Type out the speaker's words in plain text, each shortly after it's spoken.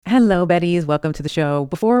Hello, Betties. Welcome to the show.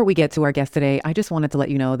 Before we get to our guest today, I just wanted to let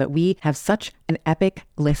you know that we have such an epic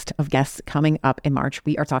list of guests coming up in March.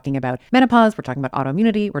 We are talking about menopause, we're talking about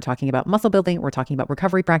autoimmunity, we're talking about muscle building, we're talking about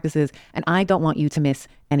recovery practices, and I don't want you to miss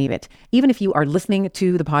any of it. Even if you are listening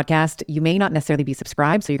to the podcast, you may not necessarily be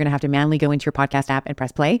subscribed, so you're going to have to manually go into your podcast app and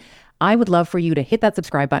press play. I would love for you to hit that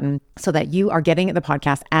subscribe button so that you are getting the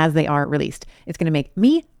podcast as they are released. It's going to make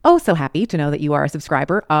me so happy to know that you are a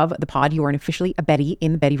subscriber of the pod. You are officially a Betty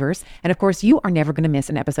in the Bettyverse. And of course, you are never going to miss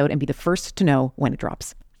an episode and be the first to know when it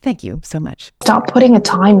drops. Thank you so much. Stop putting a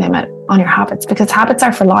time limit on your habits, because habits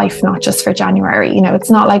are for life, not just for January. You know, it's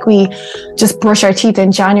not like we just brush our teeth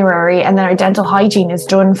in January and then our dental hygiene is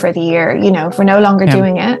done for the year. You know, if we're no longer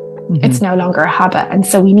doing it, it's no longer a habit. And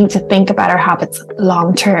so we need to think about our habits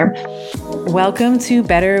long term. Welcome to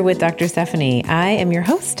Better with Dr. Stephanie. I am your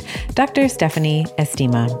host, Dr. Stephanie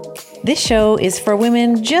Estima. This show is for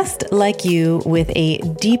women just like you with a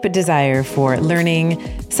deep desire for learning,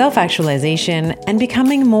 self-actualization, and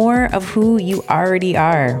becoming more of who you already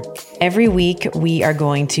are. Every week, we are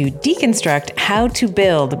going to deconstruct how to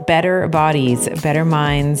build better bodies, better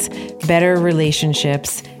minds, better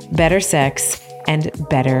relationships, better sex, and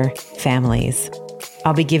better families.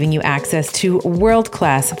 I'll be giving you access to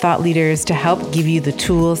world-class thought leaders to help give you the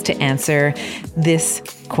tools to answer this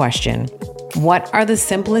question. What are the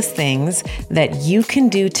simplest things that you can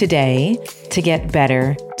do today to get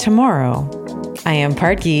better tomorrow? I am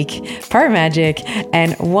part geek, part magic,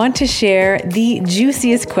 and want to share the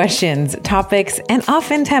juiciest questions, topics, and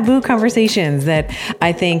often taboo conversations that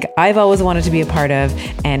I think I've always wanted to be a part of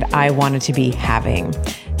and I wanted to be having.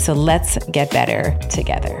 So let's get better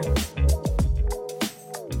together.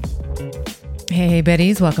 Hey,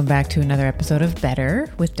 Betties. Welcome back to another episode of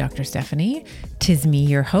Better with Dr. Stephanie. 'Tis me,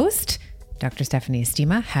 your host, Dr. Stephanie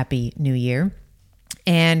Estima. Happy New Year.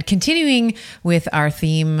 And continuing with our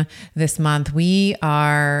theme this month, we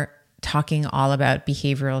are talking all about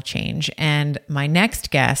behavioral change. And my next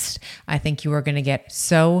guest, I think you are going to get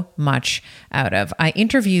so much out of. I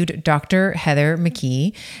interviewed Dr. Heather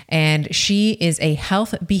McKee, and she is a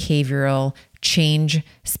health behavioral change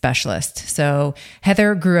specialist. So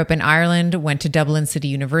Heather grew up in Ireland, went to Dublin City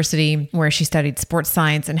University, where she studied sports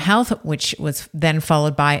science and health, which was then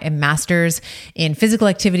followed by a master's in physical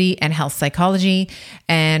activity and health psychology.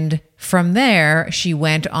 And from there, she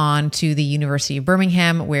went on to the University of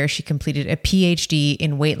Birmingham, where she completed a PhD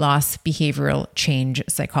in weight loss behavioral change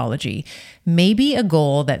psychology. Maybe a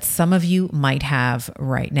goal that some of you might have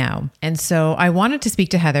right now. And so I wanted to speak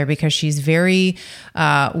to Heather because she's very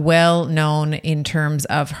well known in terms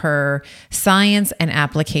of her science and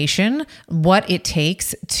application, what it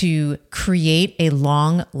takes to create a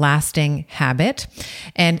long-lasting habit.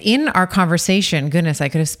 And in our conversation, goodness, I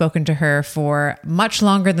could have spoken to her for much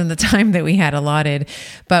longer than the time that we had allotted,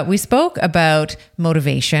 but we spoke about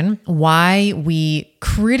motivation, why we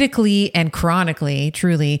critically and chronically,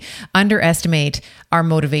 truly underestimate our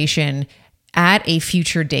motivation at a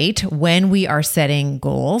future date when we are setting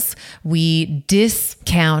goals. We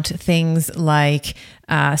discount things like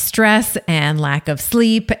stress and lack of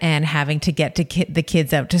sleep and having to get the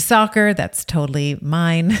kids out to soccer. That's totally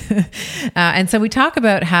mine. And so we talk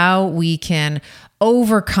about how we can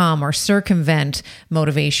overcome or circumvent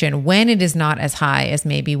motivation when it is not as high as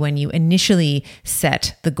maybe when you initially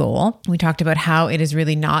set the goal. We talked about how it is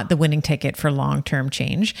really not the winning ticket for long-term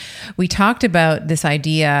change. We talked about this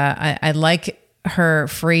idea, I like her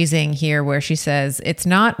phrasing here where she says, it's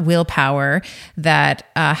not willpower that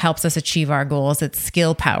helps us achieve our goals, it's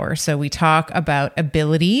skill power. So we talk about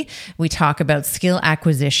ability, we talk about skill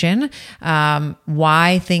acquisition,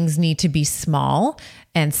 why things need to be small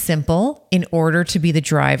and simple in order to be the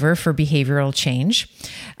driver for behavioral change.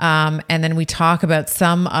 And then we talk about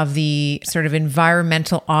some of the sort of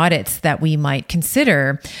environmental audits that we might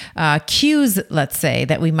consider, cues, let's say,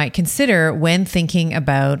 that we might consider when thinking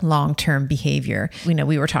about long-term behavior.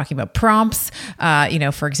 We were talking about prompts,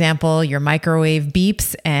 for example, your microwave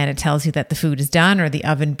beeps and it tells you that the food is done, or the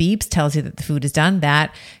oven beeps, tells you that the food is done.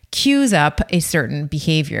 That cues up a certain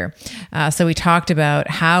behavior. So we talked about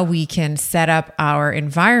how we can set up our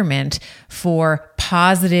environment for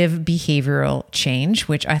positive behavioral change,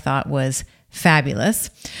 which I thought was fabulous.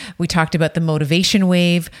 We talked about the motivation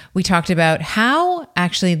wave. We talked about how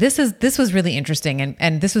actually this was really interesting.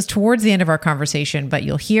 And this was towards the end of our conversation, but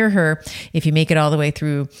you'll hear her, if you make it all the way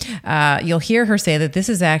through, you'll hear her say that this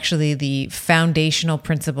is actually the foundational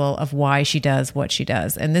principle of why she does what she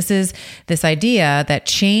does. And this is this idea that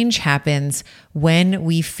change happens when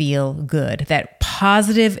we feel good, that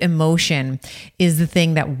positive emotion is the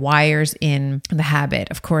thing that wires in the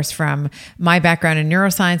habit. Of course, from my background in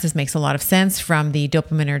neuroscience, this makes a lot of sense, from the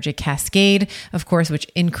dopaminergic cascade, of course, which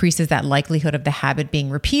increases that likelihood of the habit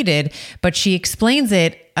being repeated. But she explains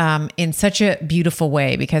it in such a beautiful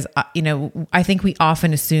way, because, I think we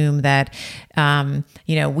often assume that,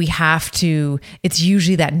 we have to, it's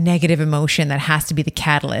usually that negative emotion that has to be the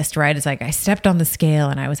catalyst, right? It's like I stepped on the scale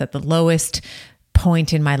and I was at the lowest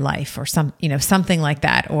point in my life, or something like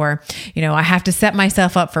that. Or, I have to set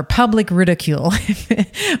myself up for public ridicule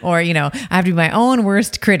or, I have to be my own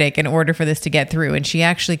worst critic in order for this to get through. And she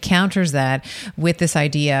actually counters that with this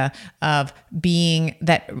idea of being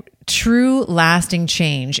that true lasting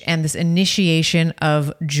change, and this initiation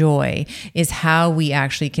of joy is how we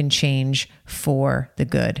actually can change for the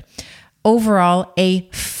good. Overall, a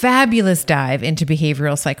fabulous dive into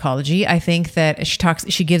behavioral psychology. I think that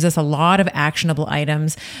she gives us a lot of actionable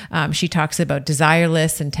items. She talks about desire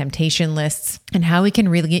lists and temptation lists, and how we can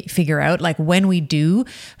really figure out, like, when we do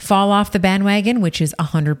fall off the bandwagon, which is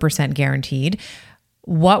 100% guaranteed,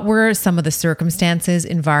 what were some of the circumstances,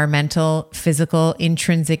 environmental, physical,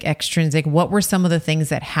 intrinsic, extrinsic? What were some of the things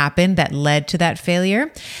that happened that led to that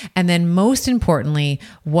failure? And then most importantly,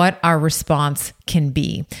 what our response can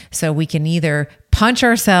be. So we can either punch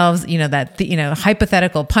ourselves,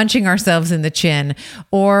 hypothetical punching ourselves in the chin,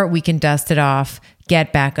 or we can dust it off,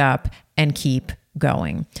 get back up, and keep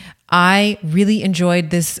going. I really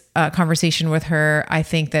enjoyed this conversation with her. I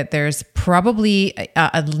think that there's probably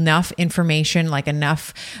enough information, like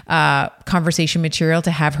enough conversation material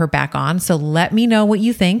to have her back on. So let me know what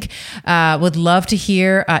you think. Would love to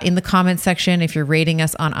hear in the comments section, if you're rating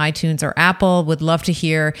us on iTunes or Apple, would love to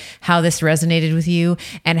hear how this resonated with you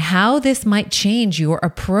and how this might change your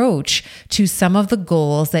approach to some of the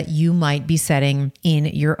goals that you might be setting in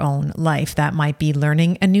your own life. That might be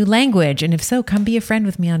learning a new language. And if so, come be a friend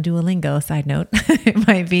with me on Duolingo. Side note, it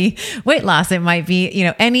might be weight loss. It might be,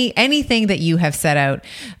 anything that you have set out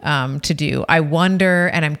to do. I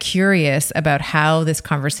wonder, and I'm curious about how this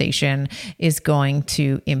conversation is going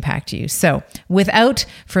to impact you. So without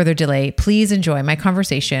further delay, please enjoy my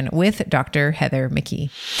conversation with Dr. Heather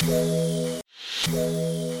McKee.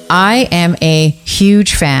 I am a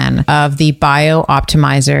huge fan of the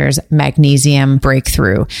BiOptimizer's Magnesium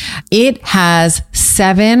Breakthrough. It has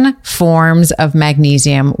 7 forms of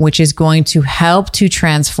magnesium, which is going to help to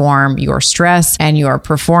transform your stress and your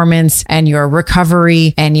performance and your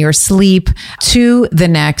recovery and your sleep to the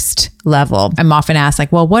next level. I'm often asked,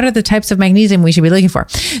 like, well, what are the types of magnesium we should be looking for?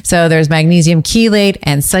 So there's magnesium chelate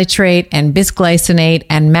and citrate and bisglycinate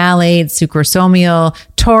and malate, sucrosomial,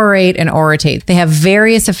 taurate, and orotate. They have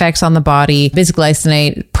various effects on the body.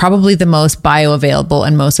 Bisglycinate, probably the most bioavailable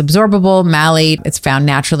and most absorbable. Malate, it's found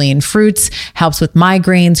naturally in fruits, helps with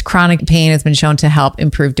migraines. Chronic pain has been shown to help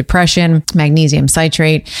improve depression. Magnesium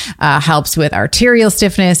citrate helps with arterial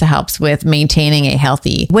stiffness. It helps with maintaining a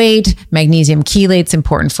healthy weight. Magnesium chelate's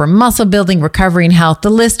important for muscle building, recovery, and health.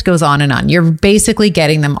 The list goes on and on. You're basically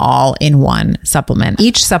getting them all in one supplement.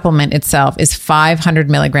 Each supplement itself is 500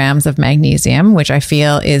 milligrams of magnesium, which I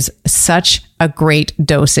feel is such a great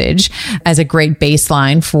dosage as a great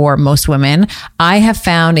baseline for most women. I have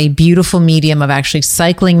found a beautiful medium of actually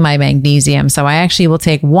cycling my magnesium. So I actually will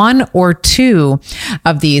take 1 or 2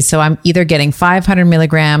 of these. So I'm either getting 500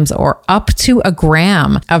 milligrams or up to a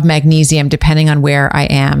gram of magnesium, depending on where I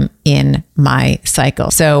am in my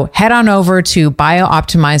cycle. So head on over to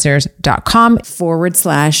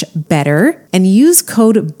biooptimizers.com/better and use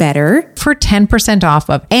code BETTER for 10%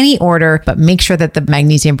 off of any order, but make sure that the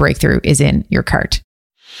Magnesium Breakthrough is in your cart.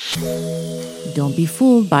 Don't be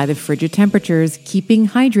fooled by the frigid temperatures. Keeping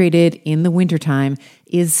hydrated in the wintertime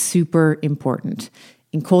is super important.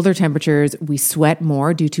 In colder temperatures, we sweat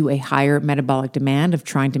more due to a higher metabolic demand of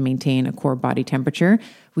trying to maintain a core body temperature.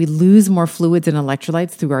 We lose more fluids and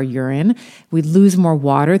electrolytes through our urine. We lose more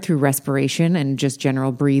water through respiration and just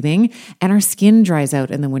general breathing. And our skin dries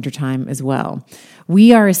out in the wintertime as well.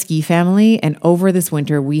 We are a ski family, and over this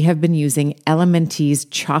winter, we have been using Elementi's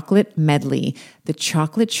chocolate medley. The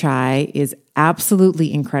chocolate chai is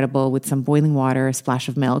absolutely incredible with some boiling water, a splash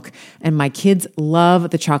of milk, and my kids love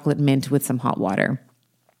the chocolate mint with some hot water.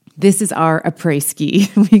 This is our après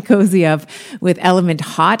ski. We cozy up with Element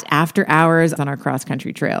hot after hours on our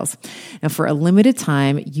cross-country trails. Now, for a limited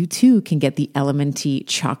time, you too can get the Elementi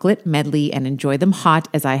chocolate medley and enjoy them hot,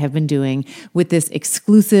 as I have been doing, with this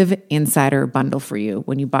exclusive insider bundle for you.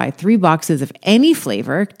 When you buy 3 boxes of any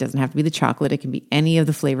flavor, it doesn't have to be the chocolate, it can be any of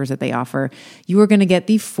the flavors that they offer, you are going to get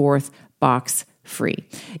the 4th box free.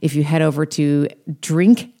 If you head over to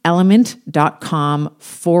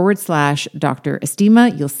drinkelement.com/Dr.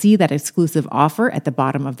 Estima, you'll see that exclusive offer at the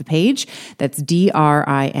bottom of the page. That's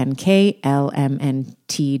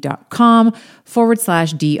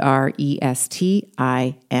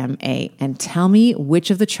DRINKLMNT.com/DRESTIMA. And tell me which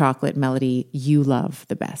of the chocolate melody you love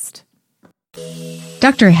the best.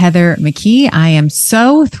 Dr. Heather McKee, I am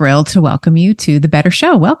so thrilled to welcome you to The Better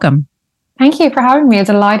Show. Welcome. Thank you for having me. I'm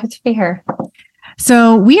delighted to be here.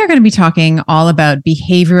 So we are going to be talking all about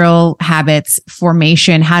behavioral habits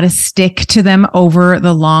formation, how to stick to them over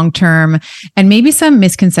the long term, and maybe some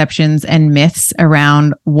misconceptions and myths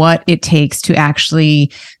around what it takes to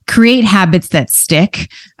actually create habits that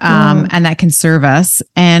stick and that can serve us.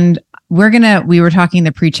 And we were talking in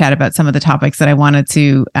the pre-chat about some of the topics that I wanted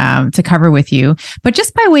to cover with you, but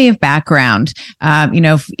just by way of background,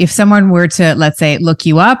 if someone were to, let's say, look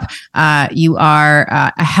you up, you are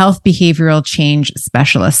a health behavioral change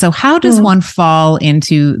specialist. So how does one fall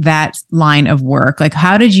into that line of work? Like,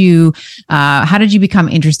 how did you become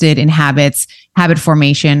interested in habits, habit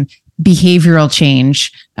formation, behavioral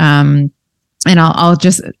change? And I'll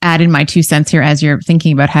just add in my 2 cents here as you're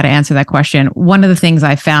thinking about how to answer that question. One of the things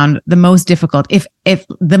I found the most difficult, if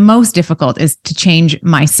the most difficult, is to change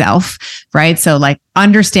myself, right? So like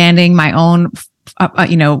understanding my own,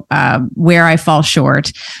 where I fall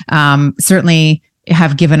short. Certainly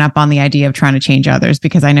have given up on the idea of trying to change others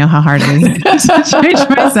because I know how hard it is to change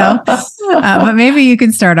myself. But maybe you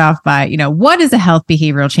can start off by, what is a health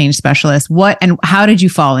behavioral change specialist? And how did you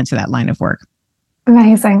fall into that line of work?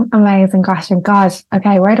 Amazing question. God,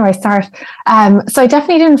 okay, where do I start? So I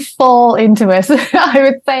definitely didn't fall into it. I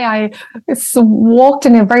would say I walked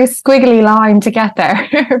in a very squiggly line to get there.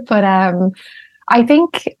 But I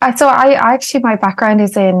think, I actually, my background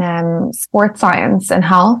is in sports science and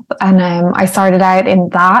health. And I started out in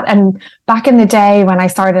that. And back in the day when I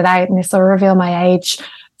started out, and this will reveal my age,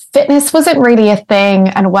 fitness wasn't really a thing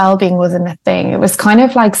and well-being wasn't a thing. It was kind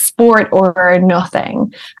of like sport or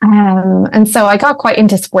nothing. And so I got quite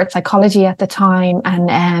into sports psychology at the time,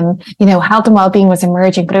 and, health and well-being was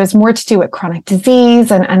emerging, but it was more to do with chronic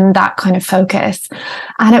disease and that kind of focus.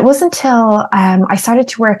 And it wasn't until I started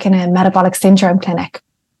to work in a metabolic syndrome clinic.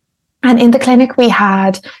 And in the clinic, we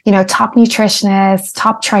had, top nutritionists,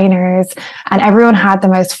 top trainers, and everyone had the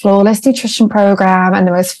most flawless nutrition program and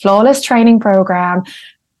the most flawless training program.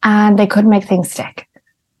 And they couldn't make things stick.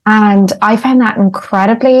 And I found that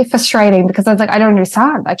incredibly frustrating because I was like, I don't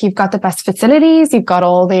understand. Like, you've got the best facilities, you've got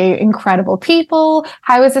all the incredible people.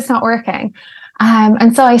 How is this not working?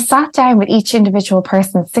 And so I sat down with each individual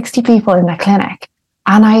person, 60 people in the clinic.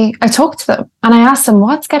 And I talked to them and I asked them,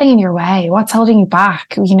 what's getting in your way? What's holding you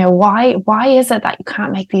back? Why is it that you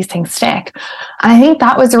can't make these things stick? And I think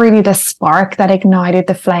that was really the spark that ignited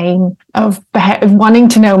the flame of wanting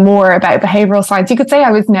to know more about behavioral science. You could say I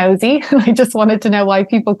was nosy. I just wanted to know why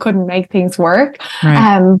people couldn't make things work.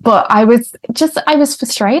 Right. But I was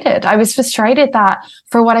frustrated. I was frustrated that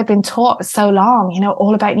for what I've been taught so long,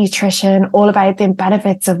 all about nutrition, all about the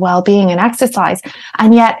benefits of well-being and exercise.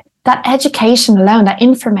 And yet, that education alone, that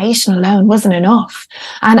information alone wasn't enough.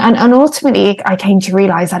 And ultimately, I came to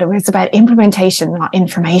realize that it was about implementation, not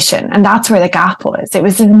information. And that's where the gap was. It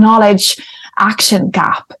was a knowledge action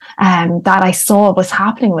gap that I saw was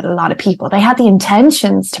happening with a lot of people. They had the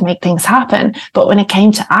intentions to make things happen, but when it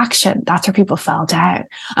came to action, that's where people fell down.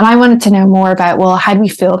 And I wanted to know more about, well, how do we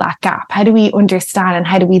fill that gap? How do we understand and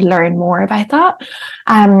how do we learn more about that?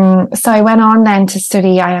 So I went on then to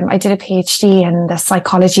study, I did a PhD in the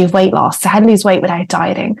psychology of weight loss, so how to lose weight without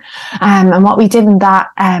dieting. And what we did in that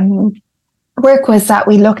work was that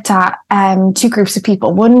we looked at 2 groups of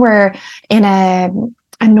people. One were in a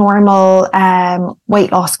normal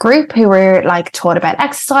weight loss group who were taught about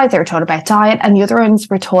exercise, they were taught about diet, and the other ones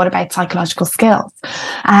were taught about psychological skills.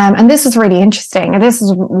 And this was really interesting. And this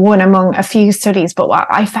is one among a few studies, but what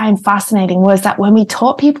I found fascinating was that when we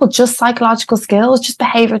taught people just psychological skills, just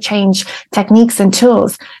behavior change techniques and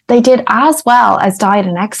tools, they did as well as diet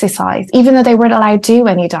and exercise, even though they weren't allowed to do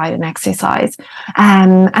any diet and exercise.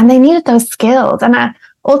 And they needed those skills. And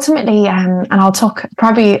ultimately, and I'll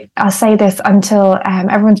say this until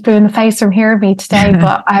everyone's blue in the face from hearing me today,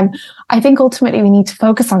 but I think ultimately we need to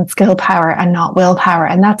focus on skill power and not willpower.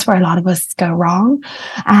 And that's where a lot of us go wrong.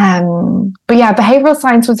 But yeah, behavioral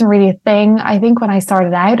science wasn't really a thing, I think, when I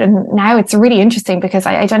started out. And now it's really interesting because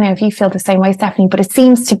I don't know if you feel the same way, Stephanie, but it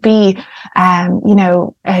seems to be,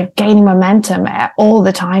 gaining momentum all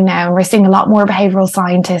the time now. And we're seeing a lot more behavioral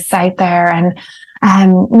scientists out there. And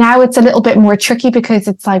Now it's a little bit more tricky because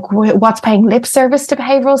it's like what's paying lip service to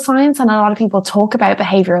behavioral science, and a lot of people talk about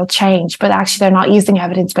behavioral change, but actually they're not using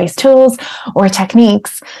evidence-based tools or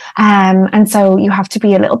techniques, and so you have to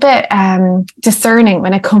be a little bit discerning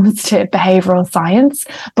when it comes to behavioral science.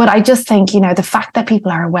 But I just think, you know, the fact that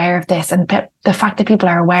people are aware of this, and the fact that people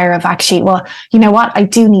are aware of actually, well, you know what, I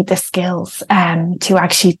do need the skills to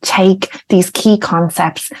actually take these key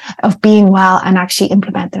concepts of being well and actually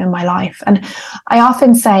implement them in my life. And I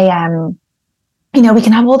often say, you know, we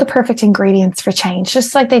can have all the perfect ingredients for change,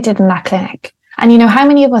 just like they did in that clinic. And, you know, how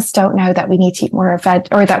many of us don't know that we need to eat more or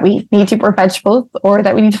that we need to eat more vegetables, or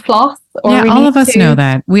that we need to floss? Or yeah, all of us know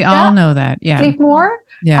that. We all know that. Yeah. Sleep more.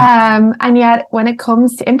 Yeah. And yet when it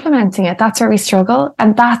comes to implementing it, that's where we struggle.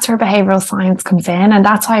 And that's where behavioral science comes in. And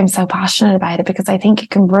that's why I'm so passionate about it, because I think it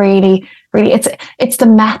can really, it's the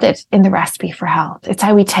method in the recipe for health. It's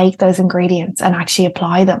how we take those ingredients and actually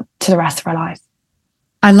apply them to the rest of our lives.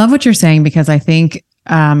 I love what you're saying, because I think,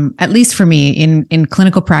 at least for me in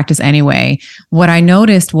clinical practice anyway, what I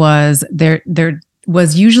noticed was there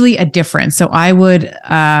was usually a difference. So I would,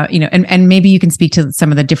 you know, and maybe you can speak to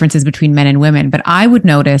some of the differences between men and women, but I would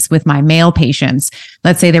notice with my male patients,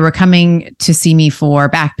 let's say they were coming to see me for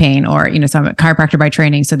back pain, or, you know, so I'm a chiropractor by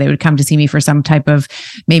training. So they would come to see me for some type of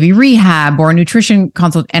maybe rehab or nutrition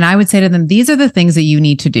consult. And I would say to them, these are the things that you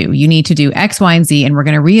need to do. You need to do X, Y, and Z, and we're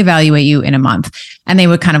going to reevaluate you in a month. And they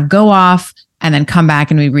would kind of go off and then come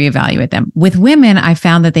back and we reevaluate them. With women, I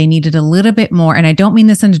found that they needed a little bit more, and I don't mean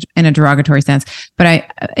this in a derogatory sense, but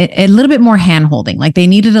a little bit more hand-holding. Like they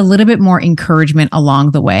needed a little bit more encouragement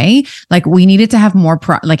along the way. Like we needed to have more,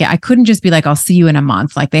 like I couldn't just be like, I'll see you in a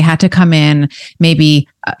month. Like they had to come in maybe,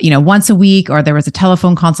 you know, once a week, or there was a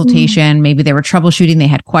telephone consultation. Maybe they were troubleshooting, they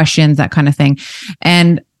had questions, that kind of thing.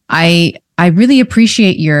 And I really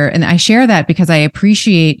appreciate and I share that because I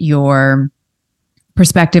appreciate your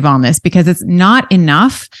perspective on this, because it's not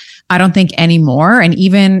enough, I don't think, anymore. And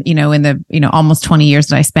even, you know, in the, you know, almost 20 years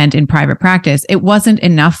that I spent in private practice, it wasn't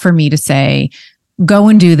enough for me to say, go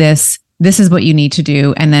and do this. This is what you need to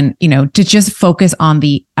do. And then, you know, to just focus on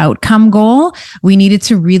the outcome goal. We needed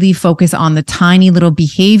to really focus on the tiny little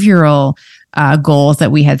behavioral goals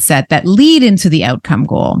that we had set that lead into the outcome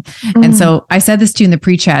goal. Mm-hmm. And so I said this to you in the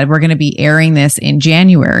pre-chat, we're going to be airing this in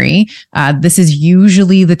January. This is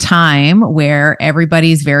usually the time where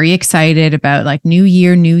everybody's very excited about like new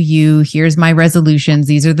year, new you. Here's my resolutions.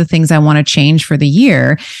 These are the things I want to change for the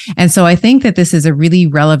year. And so I think that this is a really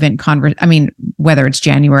relevant I mean, whether it's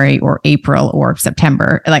January or April or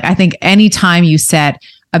September, like I think anytime you set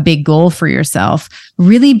a big goal for yourself,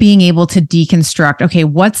 really being able to deconstruct, okay,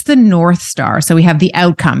 what's the North Star? So we have the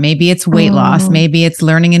outcome. Maybe it's weight loss. Maybe it's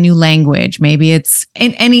learning a new language. Maybe it's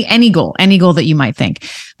any goal that you might think.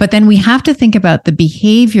 But then we have to think about the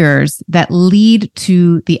behaviors that lead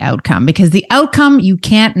to the outcome, because the outcome you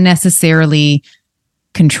can't necessarily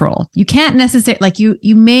control. You can't necessarily, like you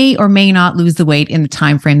may or may not lose the weight in the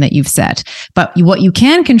time frame that you've set, but what you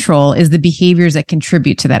can control is the behaviors that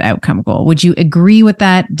contribute to that outcome goal. Would you agree with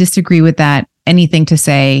that? Disagree with that? Anything to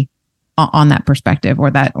say on that perspective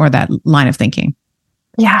or that line of thinking?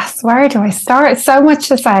 Yes. Where do I start? So much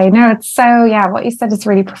to say. No, it's so, yeah, what you said is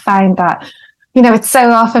really profound, that, you know, it's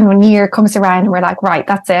so often when New Year comes around and we're like, right,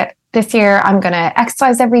 that's it. This year, I'm going to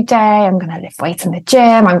exercise every day. I'm going to lift weights in the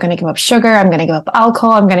gym. I'm going to give up sugar. I'm going to give up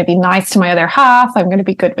alcohol. I'm going to be nice to my other half. I'm going to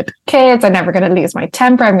be good with the kids. I'm never going to lose my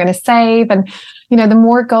temper. I'm going to save. And, you know, the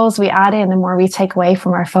more goals we add in, the more we take away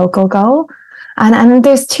from our focal goal. And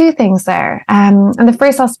there's two things there. And the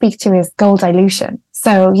first I'll speak to is goal dilution.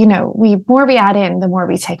 So, you know, more we add in, the more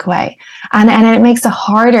we take away. And it makes it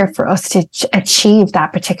harder for us to achieve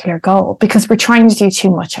that particular goal, because we're trying to do too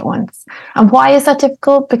much at once. And why is that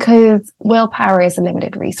difficult? Because willpower is a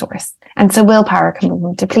limited resource. And so willpower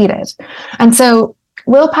can be depleted. And so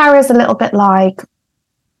willpower is a little bit like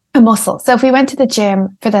a muscle. So if we went to the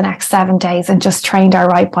gym for the next 7 days and just trained our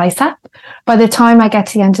right bicep, by the time I get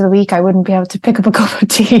to the end of the week, I wouldn't be able to pick up a cup of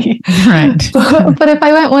tea. Right. But if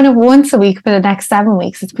I went once a week for the next 7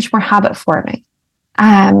 weeks, it's much more habit forming.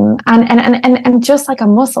 And just like a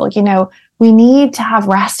muscle, you know, we need to have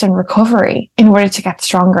rest and recovery in order to get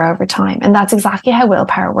stronger over time. And that's exactly how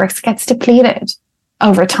willpower works. It gets depleted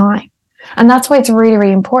over time. And that's why it's really,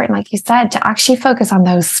 really important, like you said, to actually focus on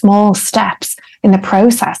those small steps in the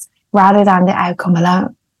process rather than the outcome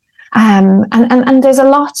alone. And there's a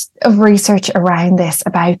lot of research around this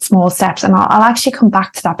about small steps. And I'll actually come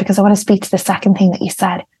back to that, because I want to speak to the second thing that you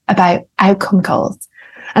said about outcome goals.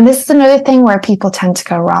 And this is another thing where people tend to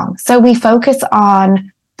go wrong. So we focus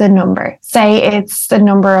on the number. Say it's the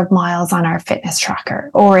number of miles on our fitness tracker,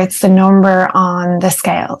 or it's the number on the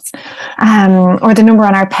scales, or the number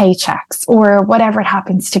on our paychecks, or whatever it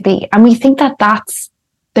happens to be. And we think that that's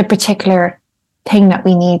the particular thing that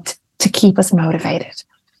we need to keep us motivated.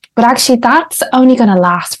 But actually, that's only going to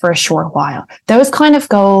last for a short while. Those kind of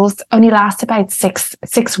goals only last about six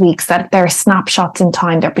weeks, that they're snapshots in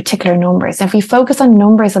time, they're particular numbers. If we focus on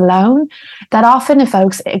numbers alone, that often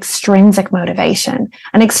evokes extrinsic motivation.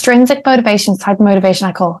 And extrinsic motivation is the type of motivation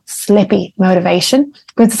I call slippy motivation,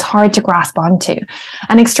 because it's hard to grasp onto.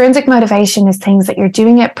 And extrinsic motivation is things that you're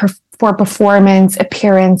doing it for performance,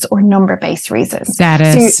 appearance, or number-based reasons.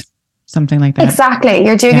 Status. Something like that. Exactly.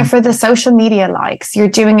 You're doing it for the social media likes. You're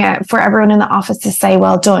doing it for everyone in the office to say,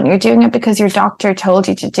 well done. You're doing it because your doctor told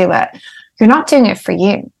you to do it. You're not doing it for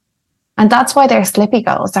you. And that's why they're slippy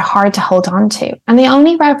goals. They're hard to hold on to. And they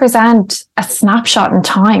only represent a snapshot in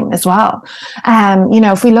time as well.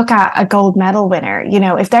 If we look at a gold medal winner,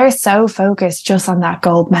 if they're so focused just on that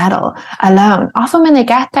gold medal alone, often when they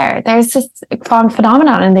get there, there's this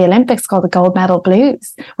phenomenon in the Olympics called the gold medal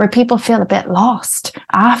blues, where people feel a bit lost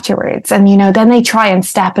afterwards. And, then they try and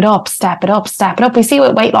step it up. We see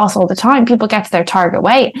with weight loss all the time. People get to their target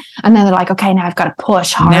weight and then they're like, okay, now I've got to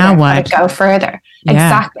push harder. Now what? I've got to go further. Yeah.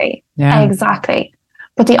 Exactly. Yeah. Exactly.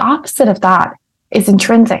 But the opposite of that is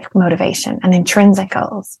intrinsic motivation and intrinsic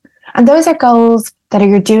goals. And those are goals that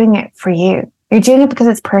you're doing it for you. You're doing it because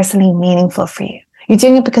it's personally meaningful for you. You're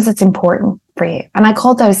doing it because it's important for you. And I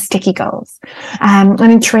call those sticky goals. And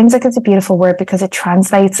intrinsic is a beautiful word because it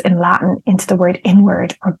translates in Latin into the word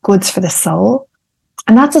inward, or goods for the soul.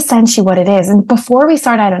 And that's essentially what it is. And before we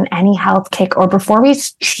start out on any health kick, or before we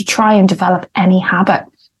try and develop any habit,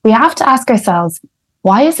 we have to ask ourselves,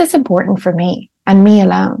 why is this important for me and me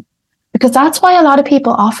alone? Because that's why a lot of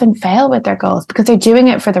people often fail with their goals, because they're doing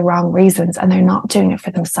it for the wrong reasons and they're not doing it for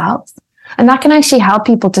themselves. And that can actually help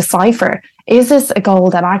people decipher, is this a goal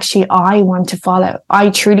that actually I want to follow? I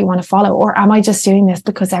truly want to follow, or am I just doing this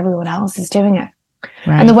because everyone else is doing it?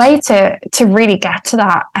 Right. And the way to really get to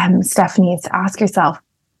that, Stephanie, is to ask yourself,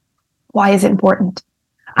 why is it important?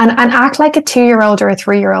 And act like a 2-year-old or a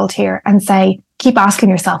 3-year-old here and say, keep asking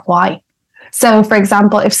yourself why. So, for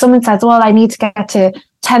example, if someone says, well, I need to get to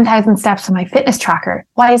 10,000 steps on my fitness tracker.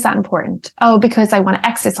 Why is that important? Oh, because I want to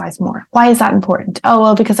exercise more. Why is that important? Oh,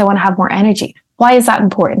 well, because I want to have more energy. Why is that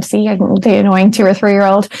important? See, I'm the annoying 2 or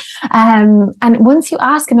 3-year-old. And once you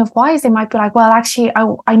ask enough whys, they might be like, well, actually,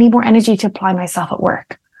 I need more energy to apply myself at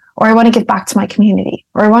work. Or I want to give back to my community,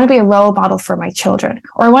 or I want to be a role model for my children,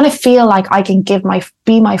 or I want to feel like I can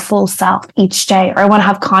be my full self each day, or I want to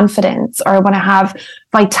have confidence, or I want to have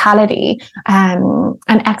vitality, and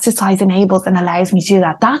exercise enables and allows me to do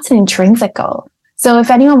that. That's an intrinsic goal. So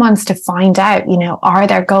if anyone wants to find out, are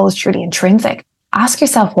their goals truly intrinsic? Ask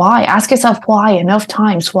yourself why. Ask yourself why enough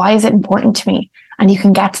times. Why is it important to me? And you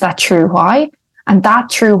can get to that true why. And that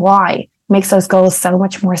true why makes those goals so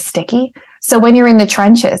much more sticky. So when you're in the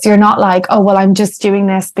trenches, you're not like, oh, well, I'm just doing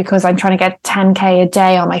this because I'm trying to get 10K a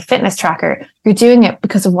day on my fitness tracker. You're doing it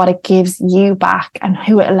because of what it gives you back and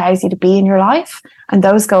who it allows you to be in your life. And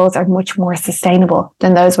those goals are much more sustainable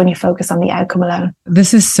than those when you focus on the outcome alone.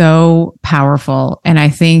 This is so powerful. And I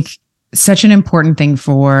think such an important thing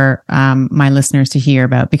for my listeners to hear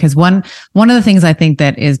about, because one of the things I think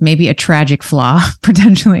that is maybe a tragic flaw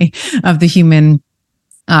potentially of the human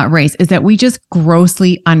race is that we just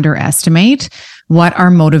grossly underestimate what our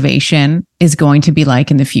motivation is going to be like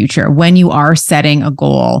in the future when you are setting a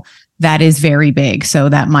goal that is very big. So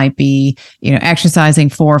that might be, exercising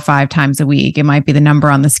 4 or 5 times a week. It might be the number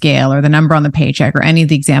on the scale or the number on the paycheck or any of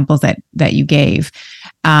the examples that you gave.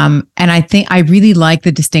 And I think I really like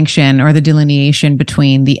the distinction or the delineation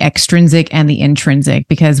between the extrinsic and the intrinsic,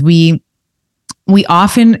 because we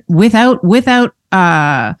often without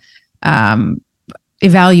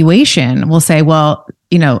evaluation will say, well,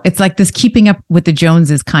 it's like this keeping up with the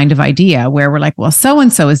Joneses kind of idea where we're like, well,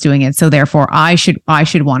 so-and-so is doing it, so therefore I should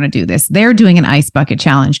want to do this. They're doing an ice bucket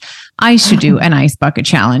challenge. I should do an ice bucket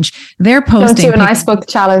challenge. They're posting. Don't do an ice bucket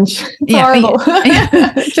challenge. It's horrible.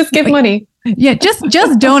 Just give money. Yeah, just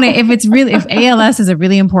donate. If ALS is a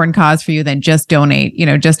really important cause for you, then just donate,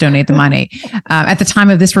 just donate the money. At the time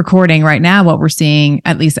of this recording right now, what we're seeing,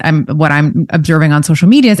 at least what I'm observing on social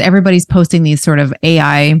media, is everybody's posting these sort of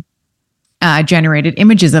AI generated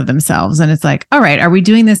images of themselves. And it's like, all right, are we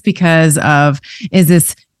doing this is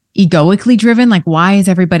this egoically driven? Like, why is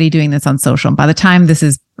everybody doing this on social? And by the time this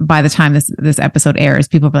is by the time this episode airs,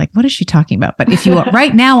 people will be like, what is she talking about? But if you are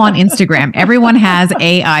right now on Instagram, everyone has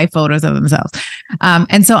AI photos of themselves.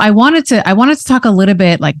 And so I wanted to talk a little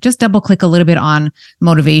bit, like just double click a little bit on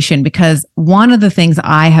motivation, because one of the things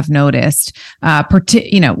I have noticed,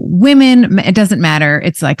 women, it doesn't matter.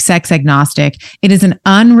 It's like sex agnostic. It is an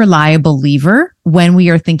unreliable lever when we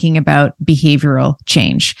are thinking about behavioral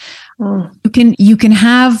change. You can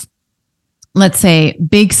have, let's say,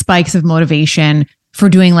 big spikes of motivation for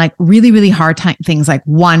doing like really, really hard things like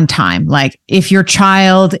one time. Like if your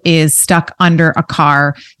child is stuck under a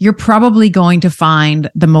car, you're probably going to find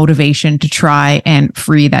the motivation to try and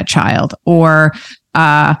free that child. Or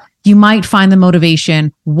you might find the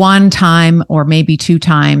motivation one time or maybe two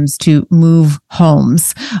times to move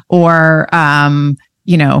homes, or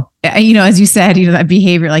as you said, that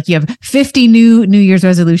behavior, like you have 50 New Year's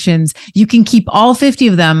resolutions, you can keep all 50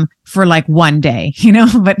 of them for like one day,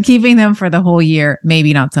 but keeping them for the whole year,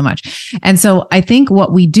 maybe not so much. And so I think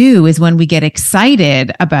what we do is when we get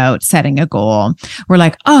excited about setting a goal, we're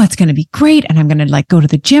like, oh, it's going to be great. And I'm going to like go to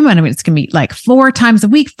the gym, and it's going to be like 4 times a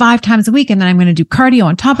week, 5 times a week. And then I'm going to do cardio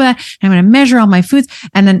on top of that. And I'm going to measure all my foods.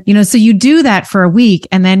 And then, so you do that for a week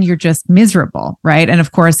and then you're just miserable, right? And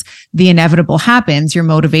of course, the inevitable happens. Your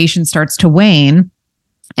motivation starts to wane.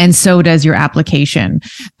 And so does your application.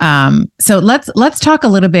 So let's talk a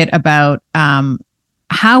little bit about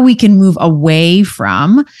how we can move away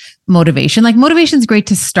from motivation. Like motivation is great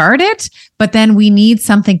to start it, but then we need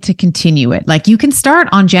something to continue it. Like you can start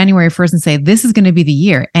on January 1st and say, this is going to be the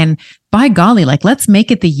year. And by golly, like let's make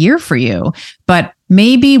it the year for you. But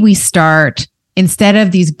maybe we start, instead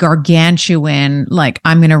of these gargantuan, like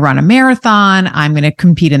I'm going to run a marathon, I'm going to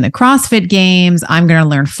compete in the CrossFit Games, I'm going to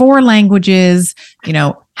learn 4 languages,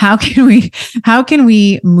 how can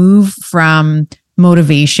we move from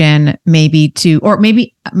motivation maybe to, or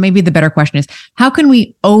maybe the better question is, how can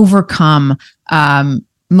we overcome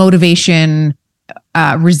motivation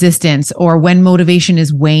resistance, or when motivation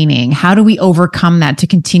is waning, how do we overcome that to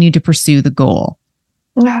continue to pursue the goal?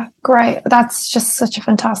 Yeah, great. That's just such a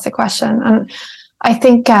fantastic question. And I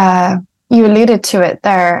think you alluded to it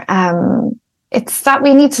there. It's that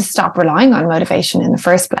we need to stop relying on motivation in the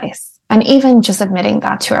first place. And even just admitting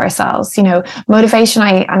that to ourselves, motivation,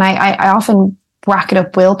 I often bracket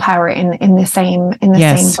up willpower in the same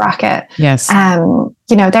same bracket. Yes.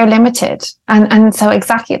 They're limited. And so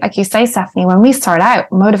exactly like you say, Stephanie, when we start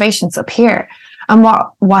out, motivation's up here. And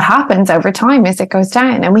what happens over time is it goes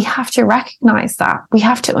down, and we have to recognize that. We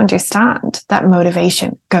have to understand that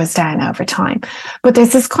motivation goes down over time. But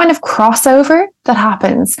there's this kind of crossover that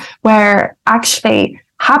happens where actually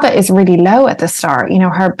habit is really low at the start. Her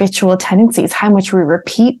habitual tendencies, how much we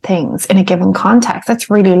repeat things in a given context,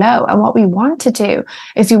 that's really low. And what we want to do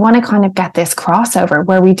is we want to kind of get this crossover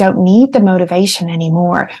where we don't need the motivation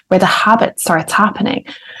anymore, where the habit starts happening.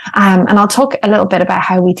 And I'll talk a little bit about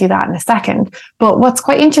how we do that in a second. But what's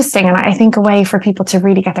quite interesting, and I think a way for people to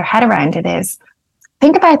really get their head around it, is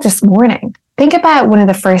think about this morning. Think about one of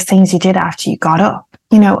the first things you did after you got up.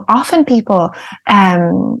 Often people,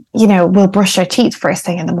 will brush their teeth first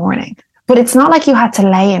thing in the morning. But it's not like you had to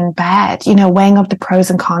lay in bed, weighing up the pros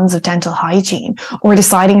and cons of dental hygiene, or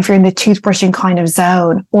deciding if you're in the toothbrushing kind of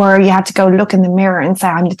zone, or you had to go look in the mirror and say,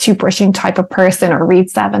 I'm the toothbrushing type of person, or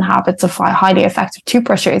read 7 Habits of Highly Effective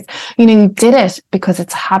Toothbrushers. You did it because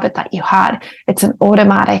it's a habit that you had. It's an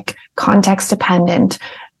automatic, context dependent,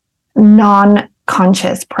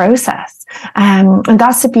 non-conscious process. And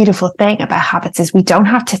that's the beautiful thing about habits, is we don't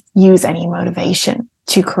have to use any motivation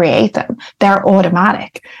to create them. They're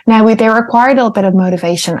automatic. Now, they require a little bit of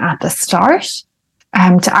motivation at the start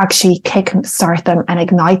to actually start them and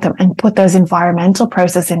ignite them and put those environmental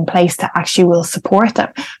processes in place that actually will support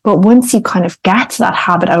them. But once you kind of get to that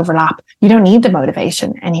habit overlap, you don't need the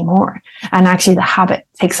motivation anymore. And actually the habit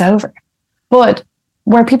takes over. But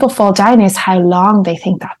where people fall down is how long they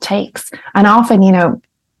think that takes. And often,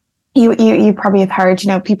 you probably have heard,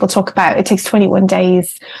 people talk about it takes 21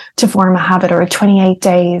 days to form a habit, or 28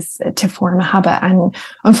 days to form a habit. And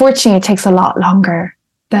unfortunately, it takes a lot longer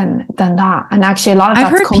than that. And actually, a lot of I've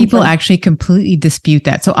heard people actually completely dispute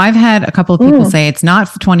that. So I've had a couple of people say it's not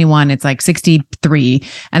 21, it's like 63.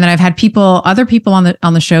 And then I've had other people on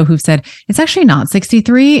the show who've said it's actually not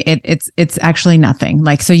 63. It's actually nothing.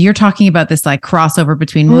 Like, so you're talking about this like crossover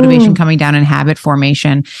between motivation coming down and habit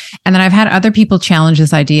formation. And then I've had other people challenge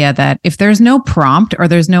this idea that if there's no prompt, or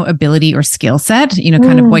there's no ability or skill set,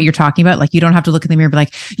 kind of what you're talking about, like you don't have to look in the mirror and be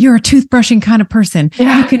like, you're a toothbrushing kind of person.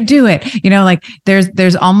 Yeah. You can do it. Like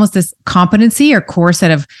there's almost this competency or core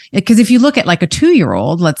set of, because if you look at like a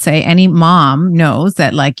 2-year-old, let's say, any mom knows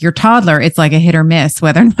that like your toddler, it's like a hit or miss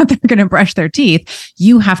whether or not they're going to brush their teeth.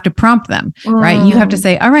 You have to prompt them, right? You have to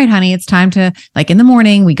say, all right, honey, it's time to, like, in the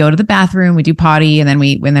morning, we go to the bathroom, we do potty, and then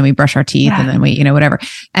we brush our teeth, and then we, whatever.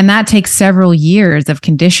 And that takes several years of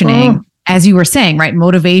conditioning. As you were saying, right?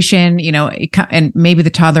 Motivation, and maybe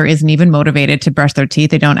the toddler isn't even motivated to brush their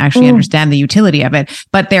teeth. They don't actually understand the utility of it,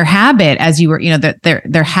 but their habit, as you were,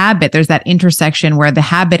 their habit, there's that intersection where the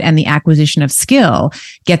habit and the acquisition of skill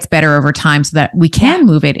gets better over time so that we can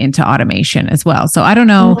move it into automation as well. So I don't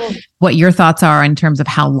know what your thoughts are in terms of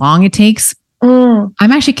how long it takes. I'm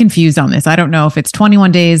actually confused on this. I don't know if it's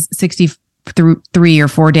 21 days, 63 or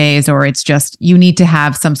 4 days, or it's just, you need to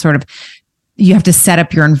have some sort of, you have to set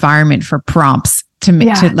up your environment for prompts to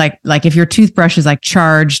like if your toothbrush is like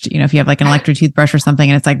charged, if you have like an electric toothbrush or something,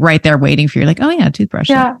 and it's like right there waiting for you, like, oh yeah, toothbrush.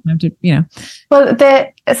 Yeah. Well,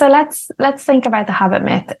 so let's think about the habit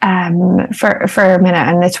myth for a minute,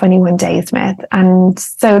 and the 21 days myth. And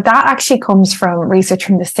so that actually comes from research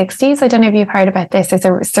from the 60s. I don't know if you've heard about this. There's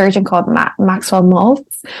a surgeon called Maxwell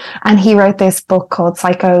Maltz, and he wrote this book called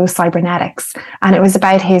Psycho-Cybernetics, and it was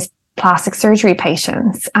about his plastic surgery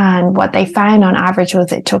patients. And what they found on average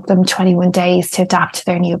was it took them 21 days to adapt to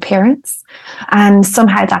their new appearance. And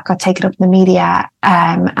somehow that got taken up in the media.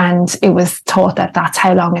 And it was thought that that's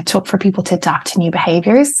how long it took for people to adapt to new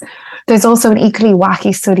behaviors. There's also an equally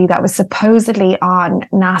wacky study that was supposedly on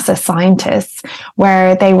NASA scientists,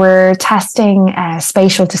 where they were testing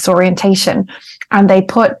spatial disorientation, and they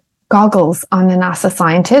put goggles on the NASA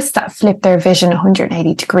scientists that flipped their vision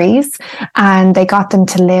 180 degrees, and they got them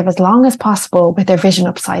to live as long as possible with their vision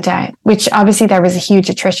upside down, which obviously there was a huge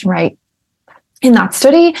attrition rate in that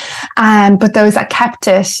study. But those that kept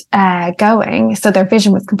it going, so their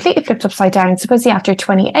vision was completely flipped upside down, supposedly after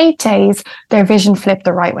 28 days, their vision flipped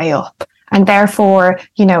the right way up. And therefore,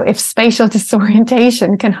 if spatial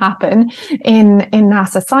disorientation can happen in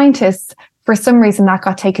NASA scientists, for some reason that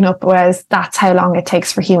got taken up was that's how long it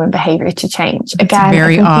takes for human behavior to change. Again,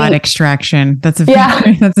 very odd extraction. That's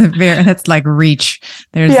like reach.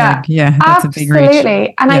 There's that's a big reach.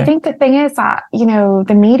 Absolutely. And I think the thing is that,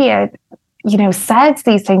 the media, says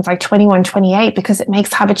these things like 21, 28, because it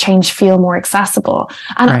makes habit change feel more accessible.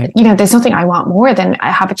 And, there's nothing I want more than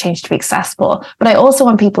a habit change to be accessible, but I also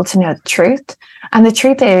want people to know the truth. And the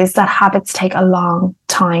truth is that habits take a long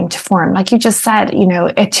time to form. Like you just said, a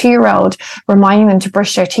 2-year-old, reminding them to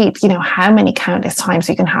brush their teeth, how many countless times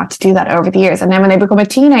you can have to do that over the years. And then when they become a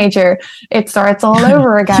teenager, it starts all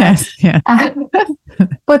over again.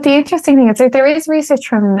 But the interesting thing is that there is research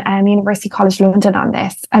from University College London on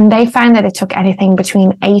this, and they found that it took anything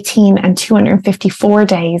between 18 and 254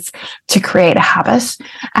 days to create a habit.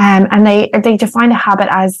 And they define a habit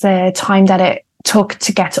as the time that it took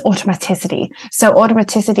to get to automaticity. So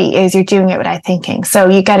automaticity is you're doing it without thinking. So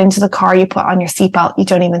you get into the car, you put on your seatbelt, you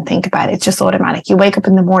don't even think about it. It's just automatic. You wake up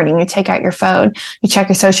in the morning, you take out your phone, you check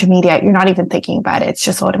your social media, you're not even thinking about it. It's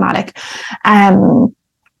just automatic. And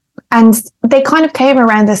they kind of came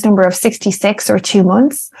around this number of 66 or 2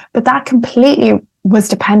 months, but that completely was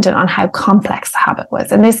dependent on how complex the habit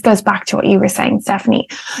was. And this goes back to what you were saying, Stephanie,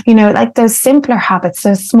 like those simpler habits,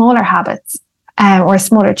 those smaller habits, or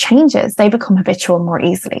smaller changes, they become habitual more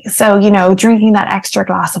easily. So, drinking that extra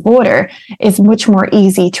glass of water is much more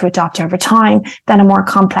easy to adopt over time than a more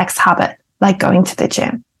complex habit like going to the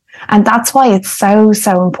gym. And that's why it's so,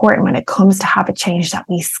 so important when it comes to habit change that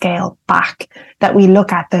we scale back, that we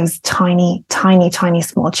look at those tiny, tiny, tiny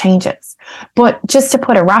small changes. But just to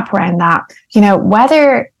put a wrap around that,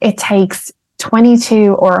 whether it takes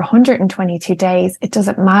 22 or 122 days, it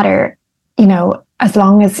doesn't matter, as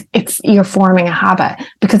long as you're forming a habit,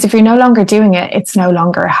 because if you're no longer doing it, it's no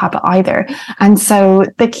longer a habit either. And so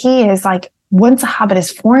the key is, like, once a habit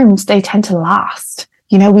is formed, they tend to last.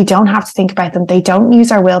 We don't have to think about them. They don't